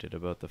imprinted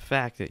about the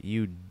fact that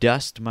you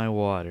dust my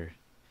water.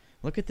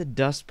 Look at the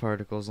dust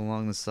particles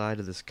along the side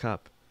of this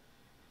cup.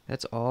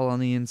 That's all on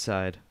the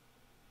inside.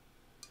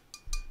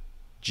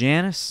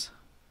 Janice?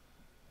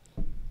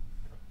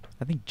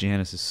 I think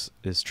Janice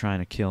is trying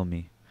to kill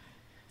me,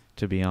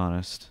 to be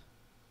honest.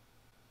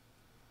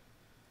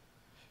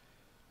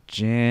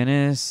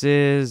 Janice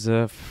is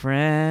a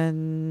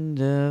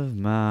friend of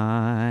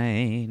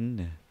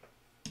mine.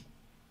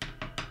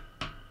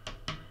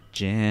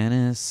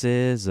 Janice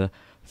is a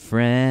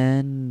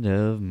friend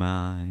of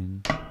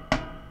mine.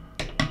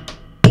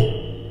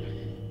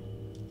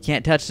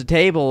 Can't touch the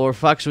table or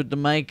fucks with the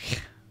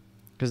mic,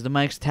 because the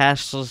mic's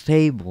attached to the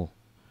table.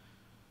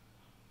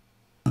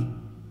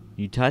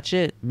 You touch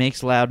it,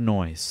 makes loud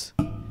noise.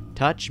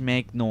 Touch,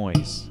 make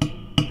noise.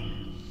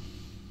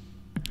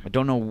 I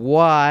don't know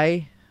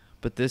why,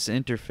 but this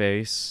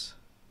interface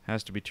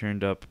has to be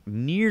turned up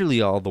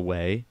nearly all the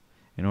way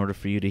in order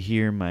for you to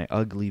hear my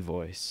ugly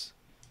voice.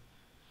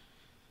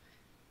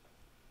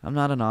 I'm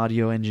not an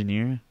audio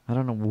engineer. I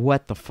don't know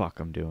what the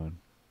fuck I'm doing.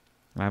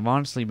 I've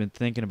honestly been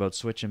thinking about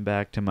switching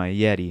back to my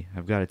Yeti.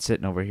 I've got it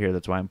sitting over here,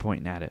 that's why I'm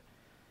pointing at it.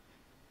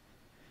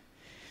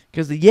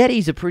 Because the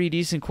Yeti's a pretty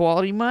decent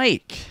quality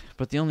mic.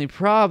 But the only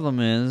problem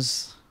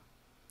is,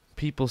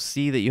 people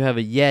see that you have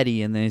a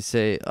Yeti and they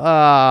say,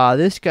 ah,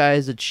 this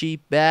guy's a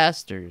cheap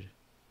bastard.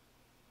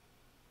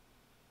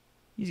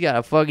 He's got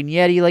a fucking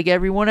Yeti like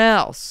everyone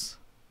else.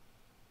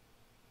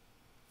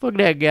 Fuck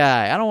that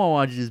guy. I don't want to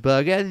watch this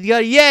podcast. He's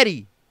got a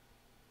Yeti.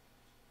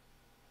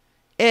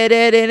 Ed,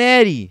 and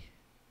Eddie.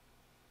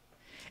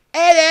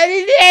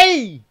 Ed,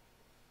 and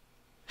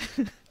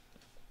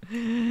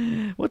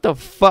Eddie. What the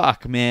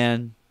fuck,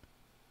 man?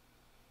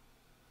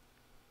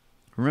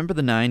 Remember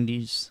the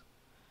 90s?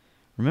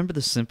 Remember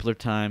the simpler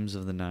times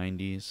of the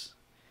 90s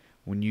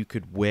when you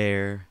could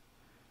wear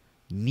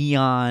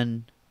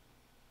neon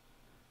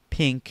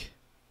pink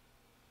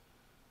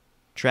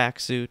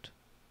tracksuit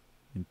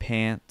and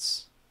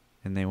pants,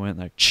 and they went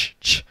like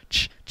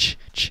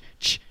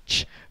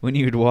when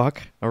you would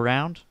walk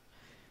around?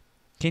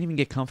 Can't even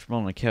get comfortable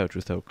on a couch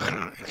without.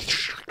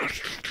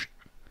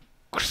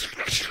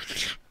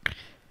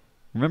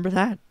 Remember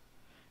that?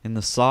 And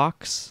the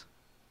socks,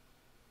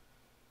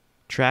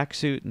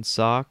 tracksuit and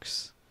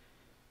socks,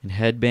 and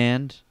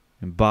headband,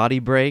 and body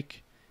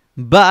break.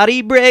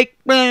 Body break!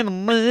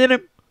 Was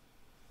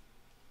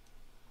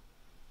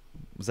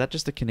that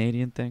just a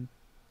Canadian thing?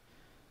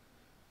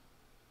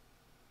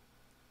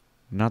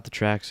 Not the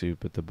tracksuit,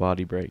 but the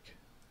body break.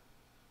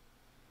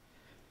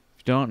 If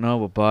you don't know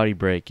what body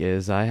break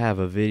is, I have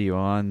a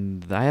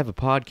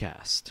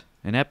podcast,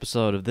 an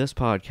episode of this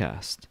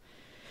podcast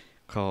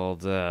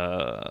called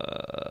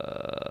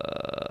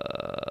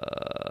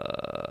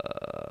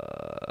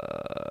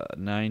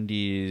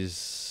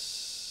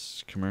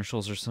 90s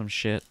commercials or some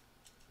shit.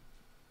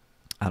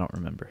 I don't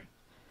remember.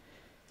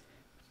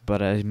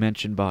 But I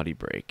mentioned body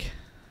break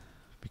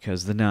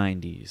because the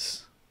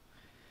 90s.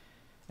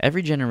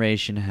 Every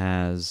generation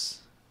has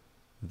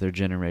their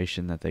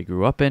generation that they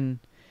grew up in,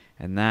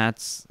 and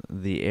that's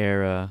the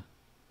era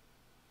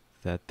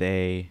that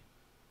they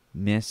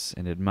miss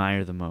and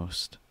admire the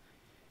most.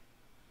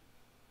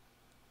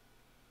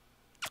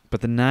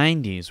 But the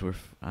 90s were,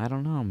 I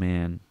don't know,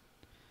 man.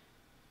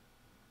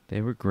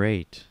 They were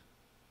great.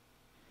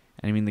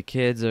 I mean, the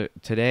kids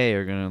today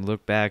are going to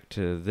look back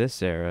to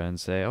this era and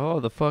say, oh,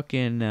 the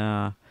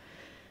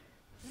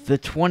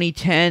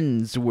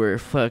 2010s were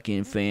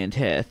fucking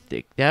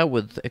fantastic. That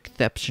was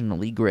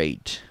exceptionally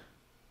great.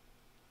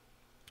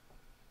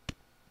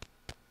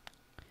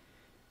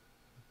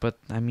 But,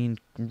 I mean,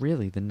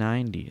 really, the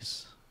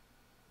 90s.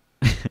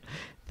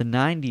 The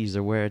 90s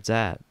are where it's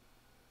at.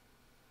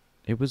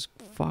 It was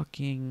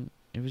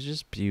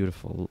just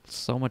beautiful.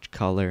 So much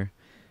color.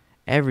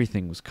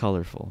 Everything was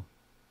colorful.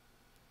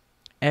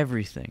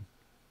 Everything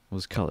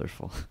was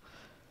colorful.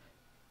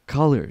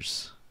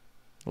 Colors.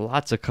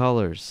 Lots of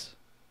colors.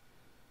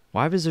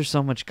 Why was there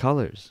so much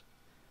colors?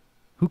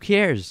 Who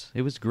cares?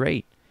 It was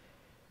great.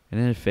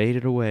 And then it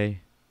faded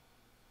away.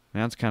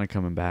 Now it's kind of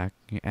coming back,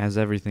 as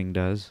everything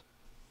does.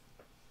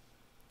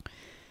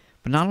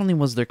 But not only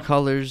was there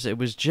colors, it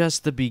was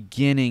just the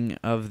beginning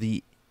of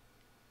the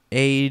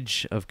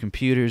age of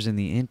computers and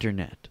the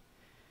internet.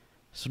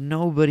 So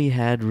nobody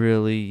had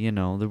really,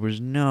 there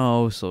was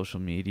no social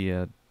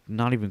media,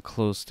 not even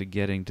close to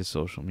getting to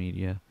social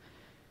media.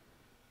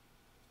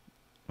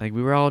 Like,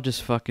 we were all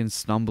just fucking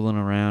stumbling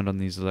around on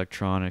these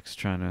electronics,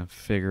 trying to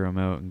figure them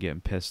out and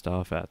getting pissed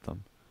off at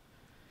them.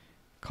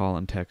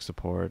 Calling tech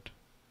support.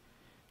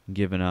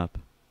 Giving up.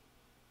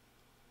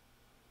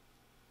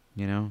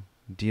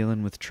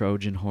 Dealing with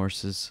Trojan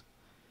horses.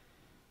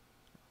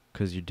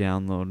 Because you're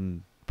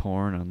downloading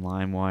porn on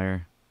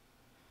LimeWire.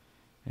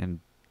 And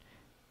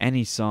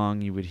any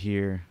song you would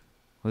hear.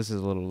 Well, this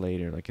is a little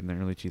later, like in the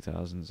early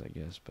 2000s, I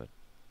guess, but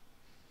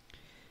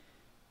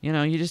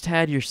you just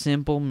had your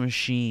simple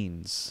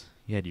machines.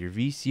 You had your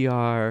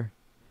VCR,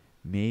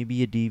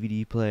 maybe a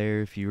DVD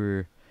player if you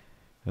were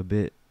a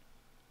bit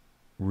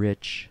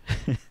rich.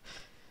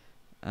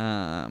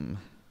 And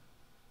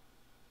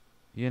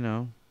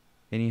you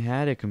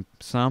had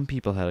some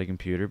people had a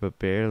computer, but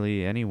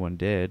barely anyone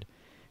did.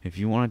 If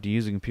you wanted to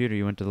use a computer,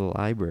 you went to the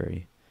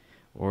library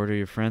or to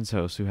your friend's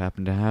house who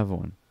happened to have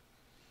one.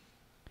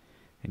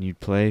 And you'd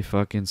play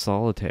fucking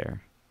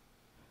solitaire.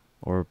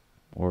 Or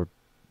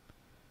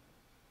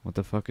what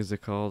the fuck is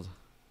it called?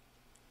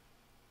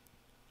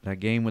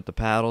 That game with the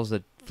paddles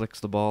that flicks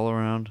the ball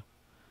around?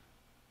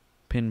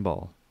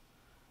 Pinball.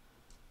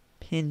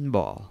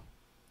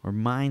 Or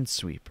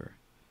Minesweeper.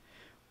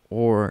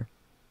 Or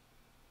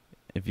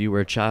if you were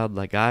a child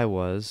like I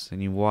was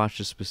and you watched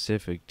a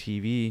specific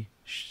TV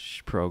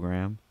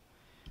program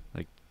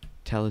like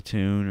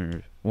Teletoon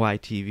or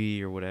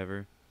YTV or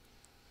whatever,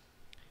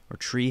 or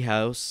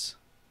Treehouse,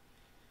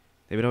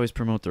 they would always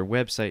promote their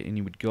website, and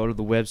you would go to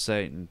the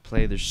website and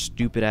play their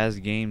stupid-ass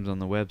games on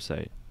the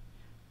website.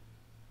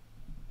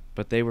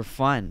 But they were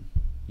fun.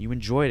 You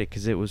enjoyed it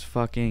because it was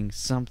fucking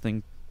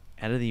something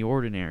out of the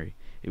ordinary.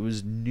 It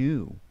was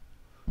new.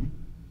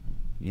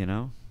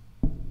 And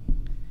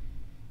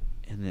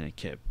then it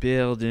kept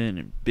building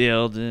and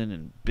building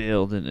and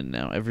building, and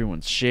now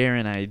everyone's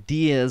sharing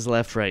ideas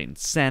left, right, and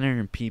center,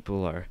 and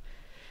people are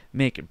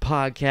making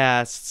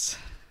podcasts.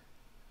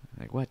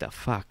 Like, what the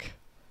fuck?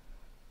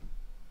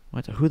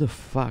 Who the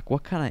fuck?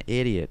 What kind of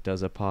idiot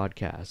does a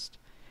podcast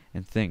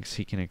and thinks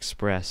he can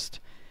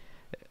express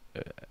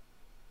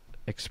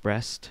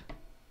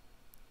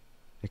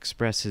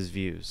his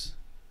views?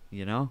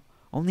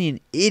 Only an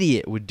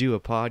idiot would do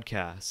a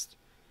podcast.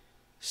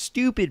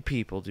 Stupid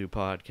people do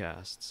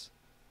podcasts.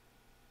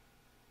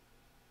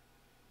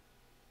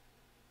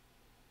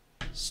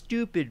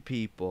 Stupid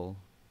people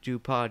do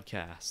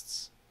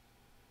podcasts.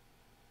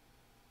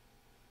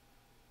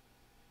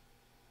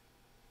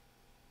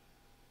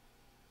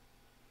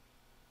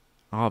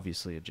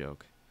 Obviously a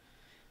joke.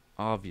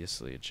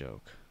 Obviously a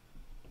joke.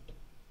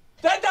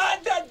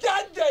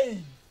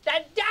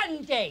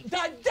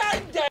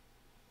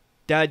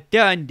 Da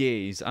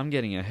Dundies! I'm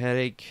getting a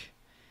headache.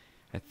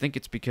 I think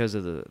it's because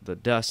of the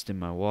dust in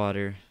my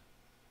water.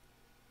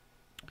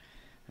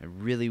 I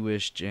really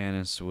wish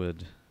Janice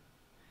would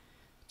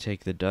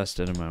take the dust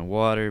out of my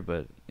water,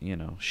 but, you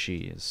know, she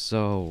is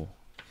so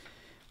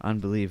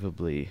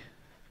unbelievably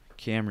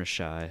camera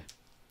shy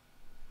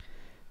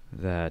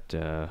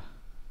that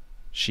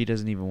she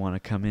doesn't even want to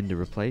come in to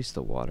replace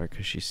the water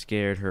because she's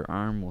scared her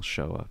arm will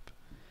show up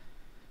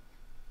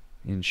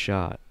in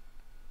shot.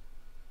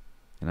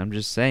 And I'm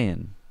just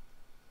saying,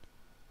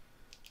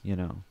 you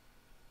know,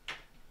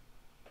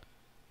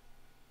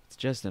 it's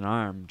just an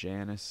arm,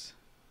 Janice.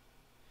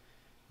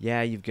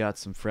 Yeah, you've got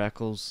some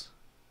freckles.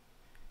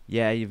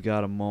 Yeah, you've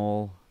got a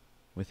mole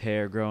with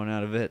hair growing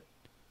out of it.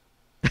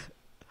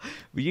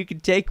 But you can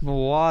take my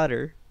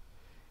water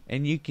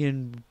and you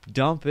can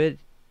dump it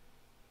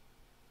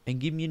and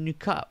give me a new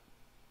cup.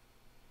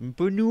 And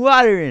put new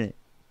water in it.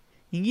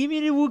 And give me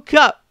a new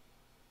cup.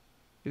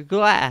 A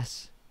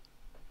glass.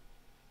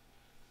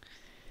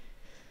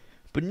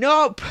 But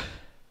nope.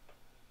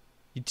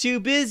 You're too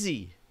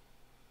busy.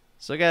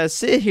 So I gotta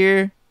sit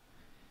here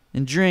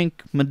and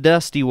drink my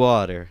dusty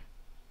water.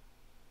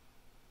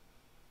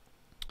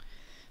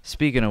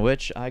 Speaking of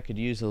which, I could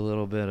use a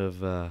little bit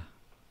of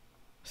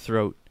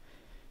throat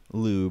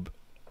lube.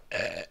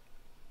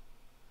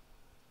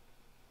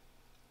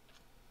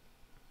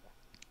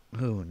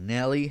 Oh,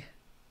 Nelly.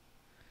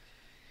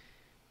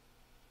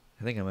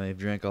 I think I might have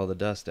drank all the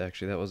dust,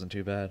 actually. That wasn't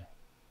too bad.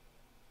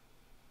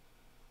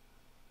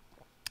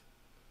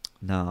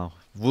 No.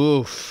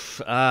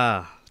 Woof.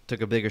 Ah. Took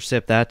a bigger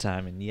sip that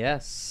time, and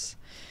yes.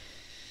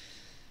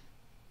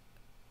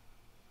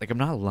 Like, I'm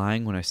not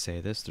lying when I say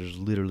this. There's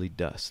literally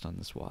dust on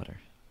this water.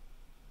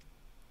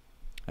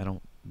 I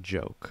don't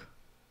joke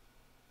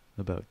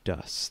about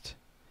dust.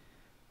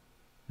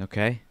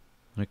 Okay?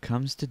 When it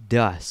comes to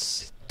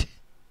dust,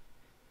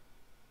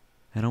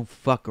 I don't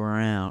fuck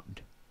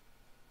around.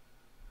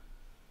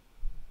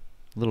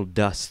 A little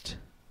dust.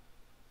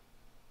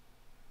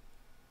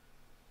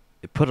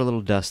 Put a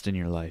little dust in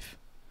your life.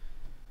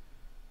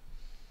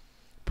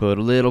 Put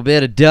a little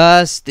bit of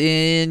dust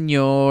in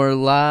your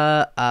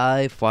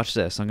life. Watch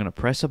this. I'm going to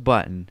press a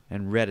button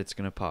and Reddit's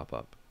going to pop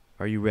up.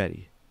 Are you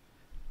ready?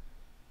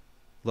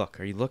 Look,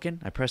 are you looking?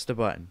 I pressed a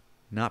button.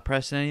 Not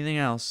pressing anything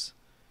else.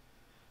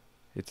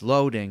 It's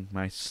loading.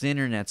 My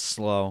internet's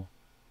slow.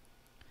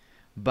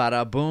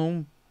 Bada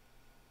boom.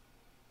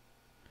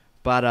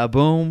 Bada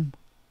boom.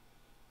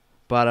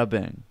 Bada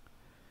bing.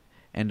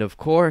 And of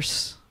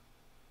course,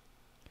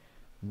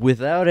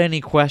 without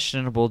any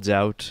questionable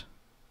doubt,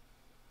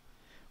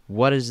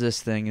 what is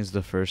this thing is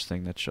the first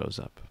thing that shows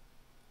up.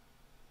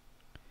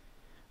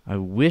 I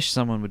wish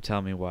someone would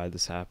tell me why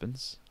this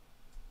happens.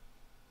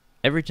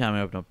 Every time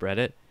I open up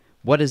Reddit,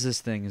 what is this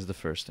thing is the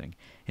first thing.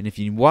 And if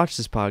you watch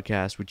this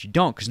podcast, which you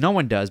don't because no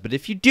one does, but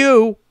if you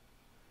do,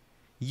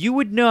 you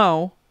would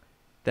know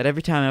that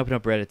every time I open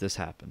up Reddit, this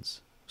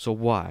happens. So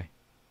why?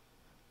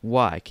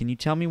 Why? Can you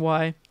tell me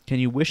why? Can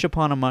you wish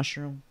upon a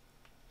mushroom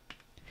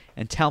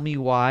and tell me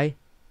why?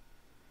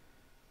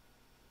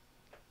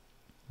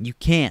 You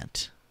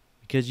can't.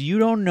 Because you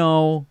don't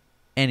know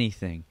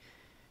anything.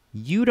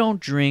 You don't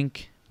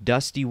drink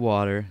dusty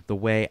water the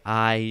way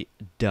I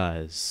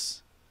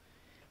does.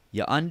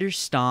 You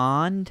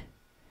understand?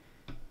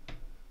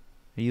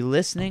 Are you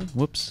listening?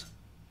 Whoops.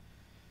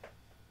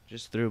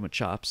 Just threw my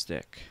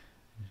chopstick.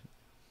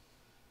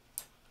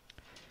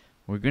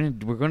 We're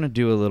gonna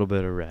do a little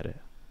bit of Reddit.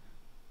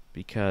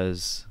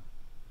 Because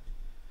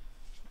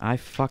I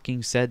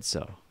fucking said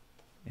so.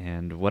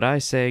 And what I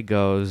say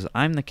goes.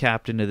 I'm the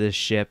captain of this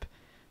ship.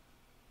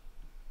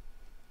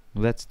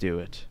 Let's do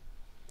it.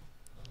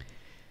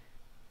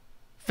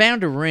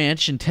 Found a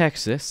ranch in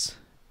Texas,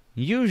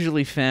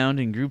 usually found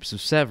in groups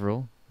of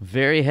several,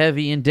 very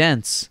heavy and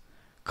dense,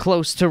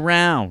 close to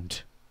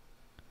round.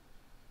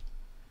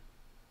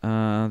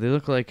 They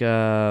look like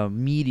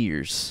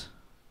meteors,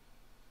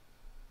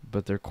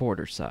 but they're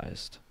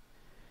quarter-sized.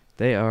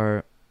 They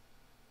are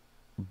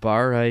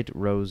barite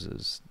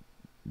roses.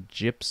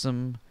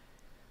 Gypsum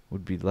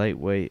would be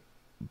lightweight.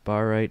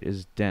 Barite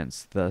is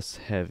dense, thus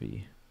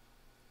heavy.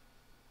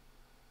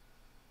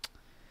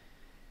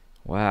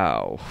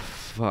 Wow.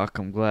 Fuck,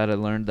 I'm glad I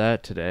learned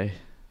that today.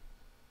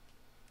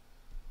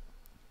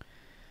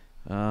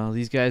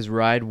 These guys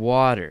ride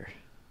water.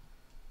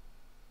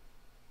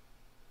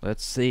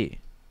 Let's see.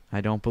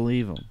 I don't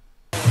believe them.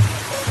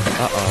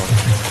 Uh-oh.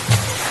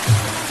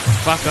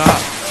 Fuck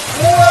off.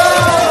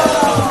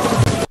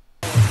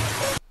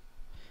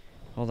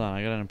 Hold on,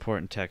 I got an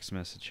important text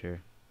message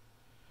here.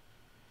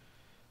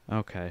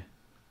 Okay.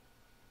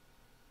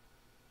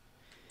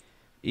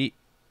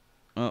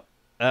 Oh.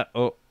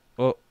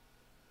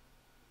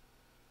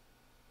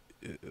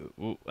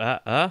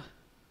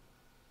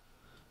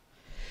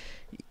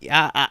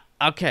 Yeah,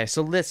 okay,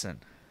 so listen.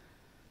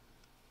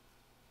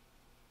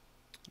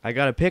 I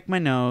gotta pick my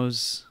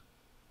nose,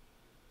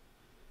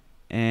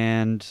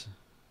 and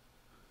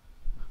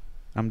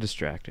I'm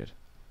distracted.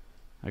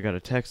 I got a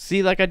text.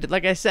 See, like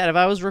I said, if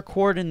I was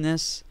recording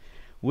this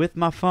with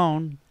my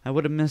phone, I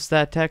would have missed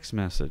that text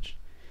message.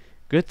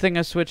 Good thing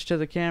I switched to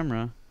the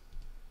camera.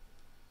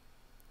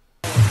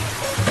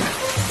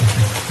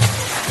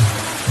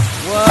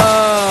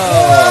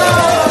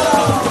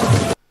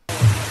 Whoa!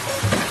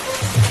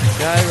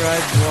 Guy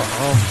rides.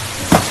 Oh.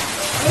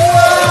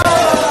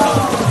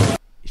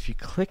 If you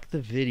click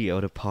the video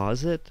to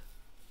pause it,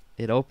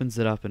 it opens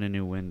it up in a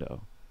new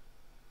window.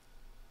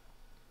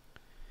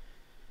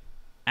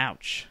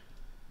 Ouch.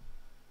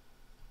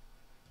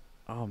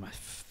 Oh, my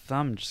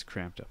thumb just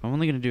cramped up. I'm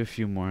only going to do a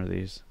few more of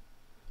these.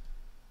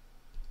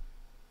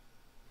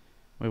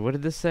 Wait, what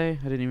did this say?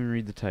 I didn't even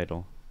read the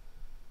title.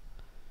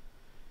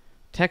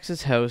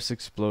 Texas house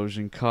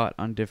explosion caught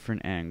on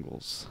different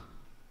angles.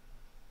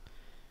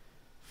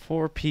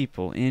 4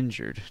 people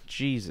injured.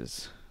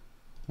 Jesus.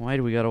 Why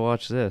do we gotta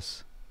watch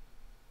this?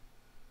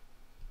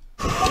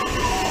 Cops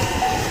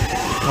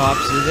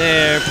are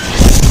there.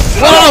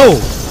 Whoa!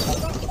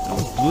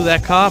 Almost blew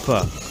that cop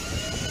up.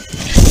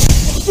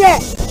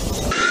 Shit!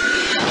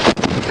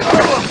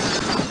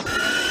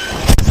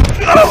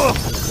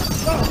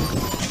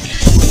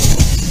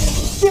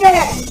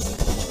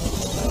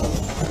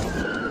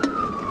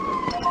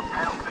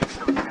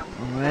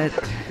 What?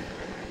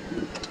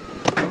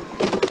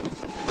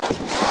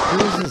 Who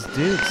is this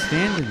dude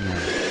standing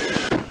there?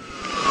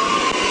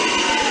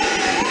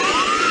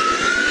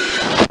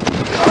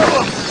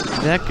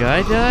 Did that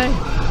guy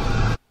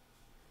die?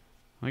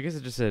 I guess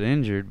it just said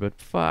injured, but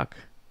fuck.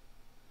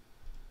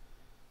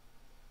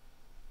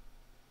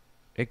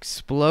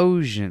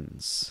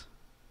 Explosions.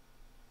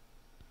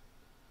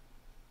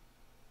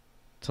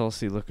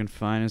 Tulsi looking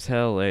fine as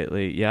hell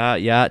lately.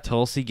 Yeah,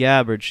 Tulsi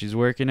Gabbard. She's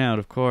working out,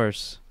 of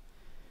course.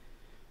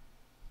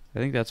 I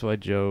think that's why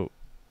Joe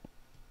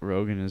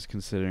Rogan is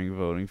considering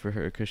voting for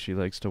her, because she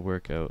likes to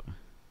work out.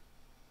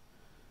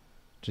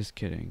 Just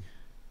kidding.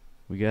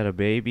 We got a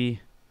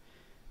baby.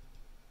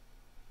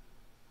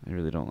 I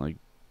really don't like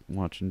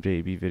watching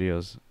baby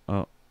videos.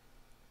 Oh.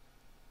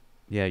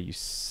 Yeah, you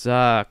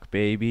suck,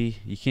 baby.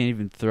 You can't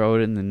even throw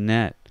it in the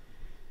net.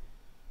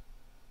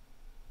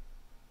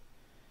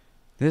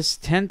 This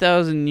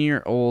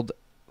 10,000-year-old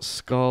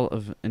skull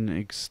of an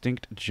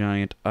extinct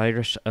giant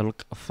Irish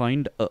elk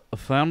found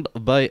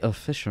by a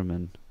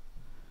fisherman.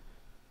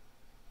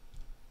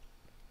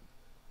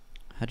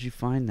 How'd you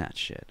find that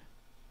shit?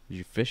 Did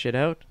you fish it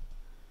out?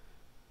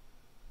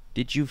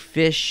 Did you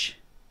fish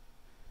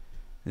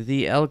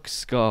the elk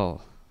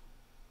skull?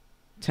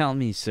 Tell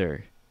me,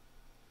 sir.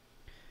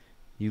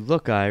 You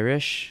look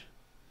Irish,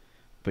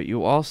 but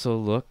you also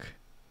look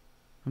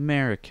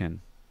American.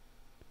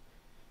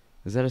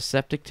 Is that a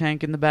septic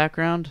tank in the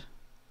background?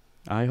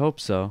 I hope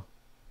so.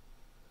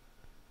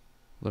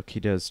 Look,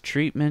 he does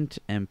treatment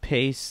and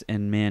pace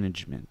and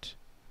management.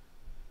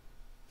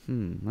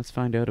 Let's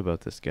find out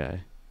about this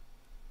guy.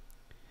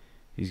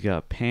 He's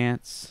got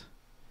pants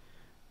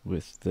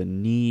with the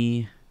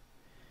knee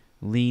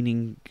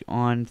leaning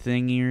on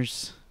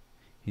thingies.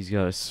 He's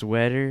got a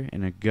sweater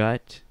and a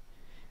gut,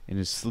 and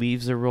his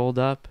sleeves are rolled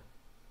up.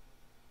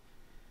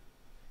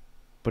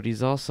 But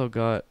he's also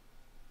got,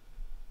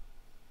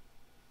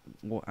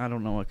 well, I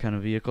don't know what kind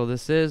of vehicle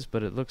this is,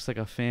 but it looks like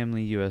a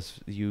family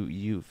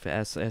SUV.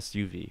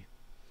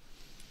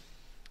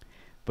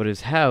 But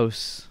his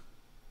house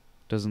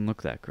doesn't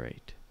look that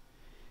great.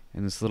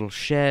 And this little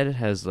shed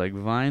has like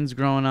vines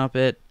growing up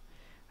it.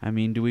 I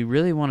mean, do we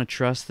really want to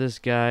trust this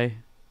guy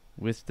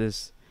with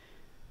this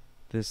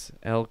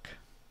elk?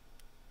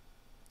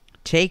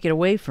 Take it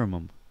away from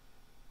him.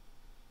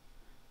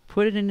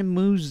 Put it in a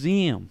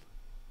museum.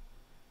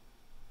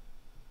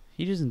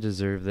 He doesn't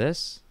deserve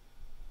this.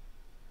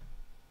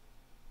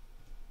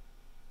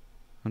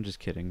 I'm just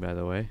kidding, by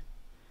the way.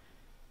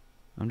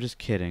 A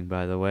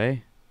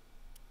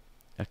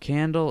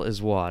candle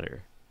is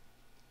water.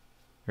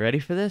 Ready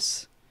for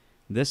this?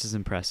 This is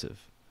impressive.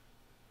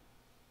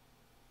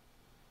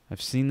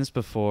 I've seen this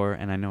before,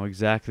 and I know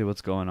exactly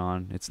what's going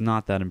on. It's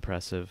not that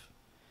impressive.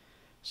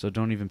 So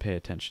don't even pay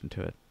attention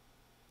to it.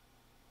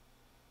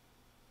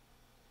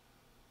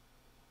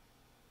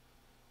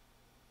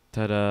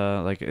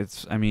 Ta-da. Like,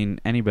 I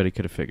mean, anybody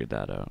could have figured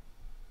that out.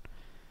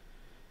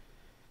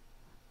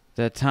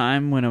 That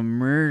time when a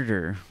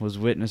murder was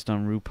witnessed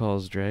on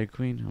RuPaul's Drag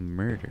Queen? A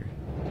murder?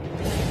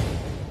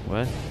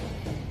 What?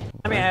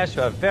 Let me ask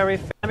you a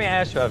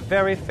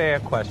very fair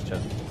question.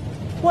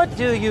 What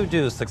do you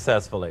do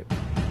successfully?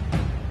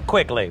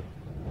 Quickly.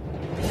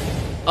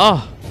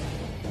 Oh.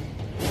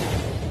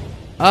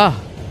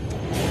 Ah.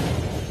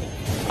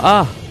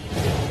 Ah.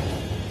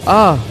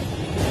 Ah.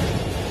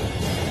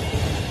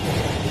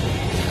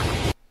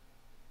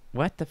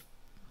 What the?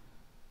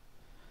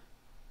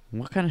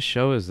 What kind of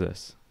show is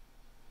this?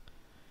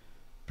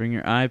 Bring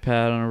your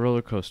iPad on a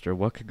roller coaster.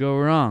 What could go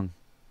wrong?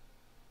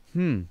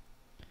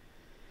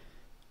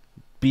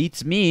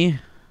 Beats me.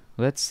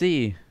 Let's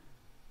see.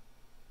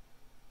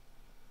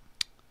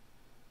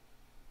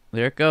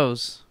 There it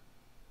goes.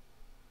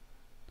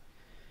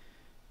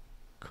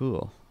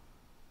 Cool.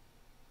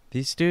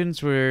 These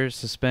students were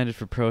suspended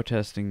for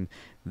protesting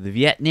the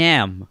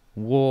Vietnam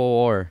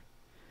War.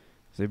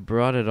 They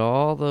brought it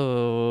all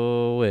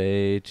the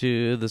way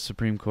to the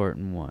Supreme Court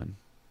and won.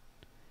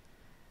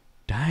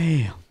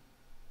 Damn.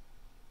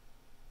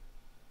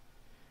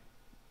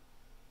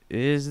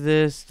 Is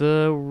this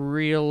the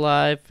real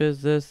life?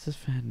 Is this the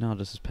fan? No,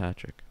 this is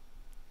Patrick.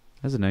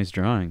 That's a nice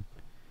drawing.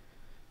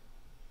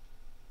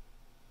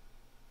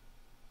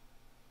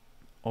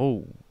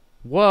 Oh.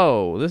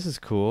 Whoa, this is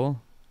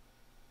cool.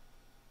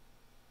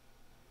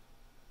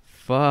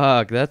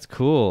 Fuck, that's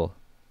cool.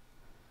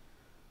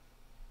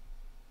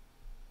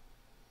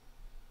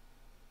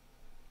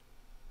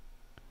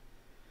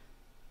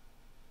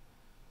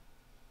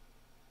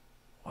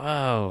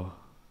 Wow.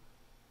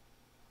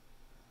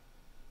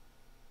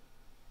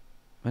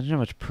 Imagine how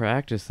much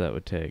practice that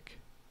would take.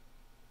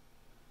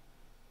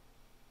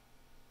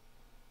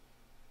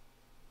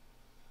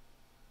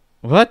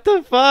 What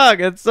the fuck?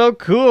 That's so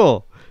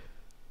cool.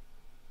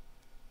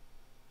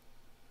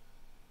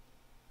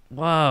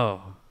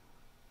 Whoa.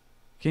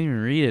 Can't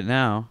even read it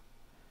now.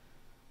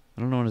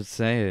 I don't know what it's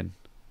saying.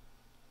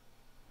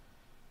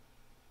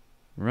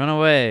 Run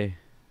away.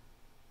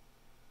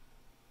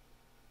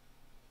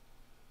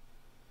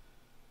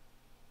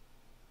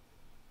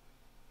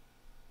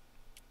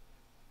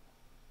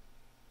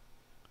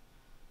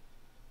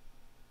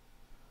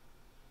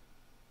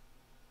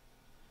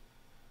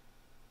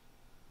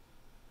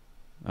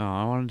 Oh,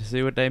 I wanted to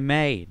see what they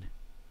made.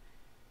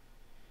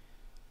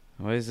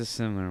 Why is this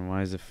similar and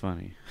why is it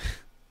funny?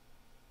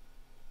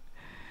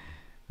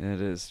 That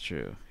is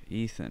true.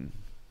 Ethan,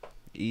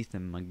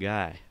 my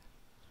guy.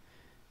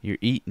 You're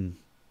eating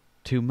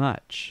too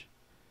much.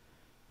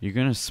 You're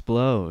gonna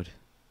explode.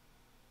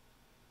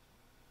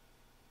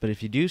 But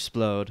if you do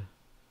explode,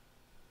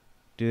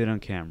 do it on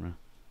camera.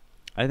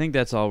 I think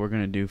that's all we're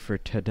gonna do for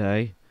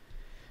today,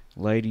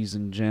 ladies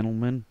and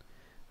gentlemen.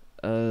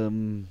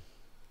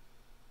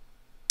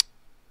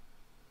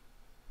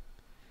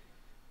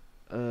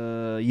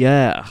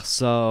 Yeah,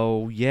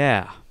 so,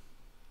 yeah.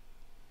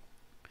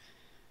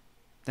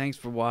 Thanks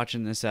for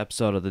watching this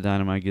episode of the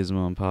Dynamite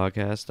Gizmo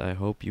podcast. I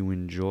hope you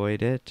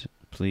enjoyed it.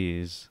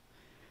 Please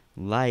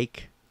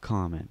like,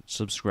 comment,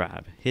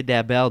 subscribe. Hit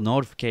that bell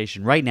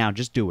notification right now.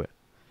 Just do it.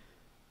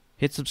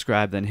 Hit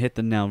subscribe, then hit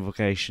the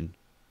notification.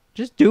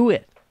 Just do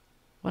it.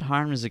 What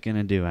harm is it going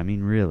to do? I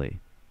mean, really.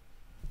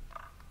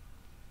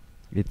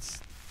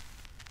 It's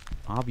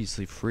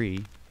obviously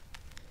free.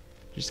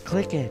 Just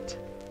click it.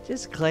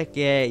 Just click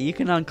it. You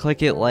can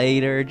unclick it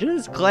later.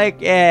 Just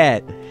click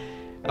it.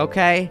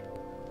 Okay?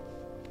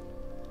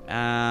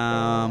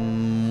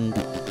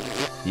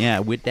 Yeah,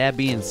 with that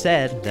being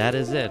said, that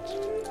is it.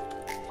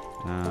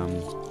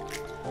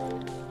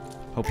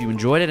 Hope you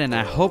enjoyed it, and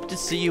I hope to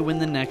see you in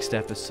the next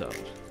episode.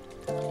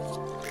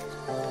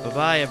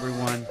 Bye-bye,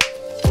 everyone.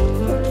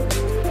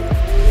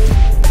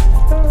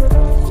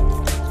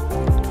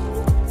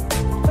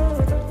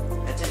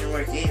 That didn't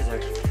work either.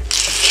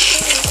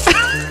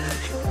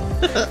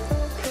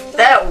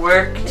 That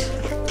worked.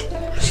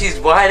 She's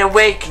wide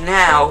awake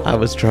now. I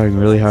was trying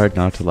really hard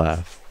not to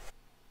laugh.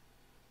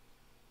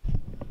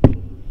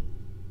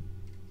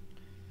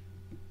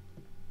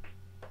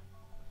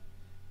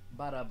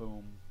 Bada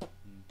boom.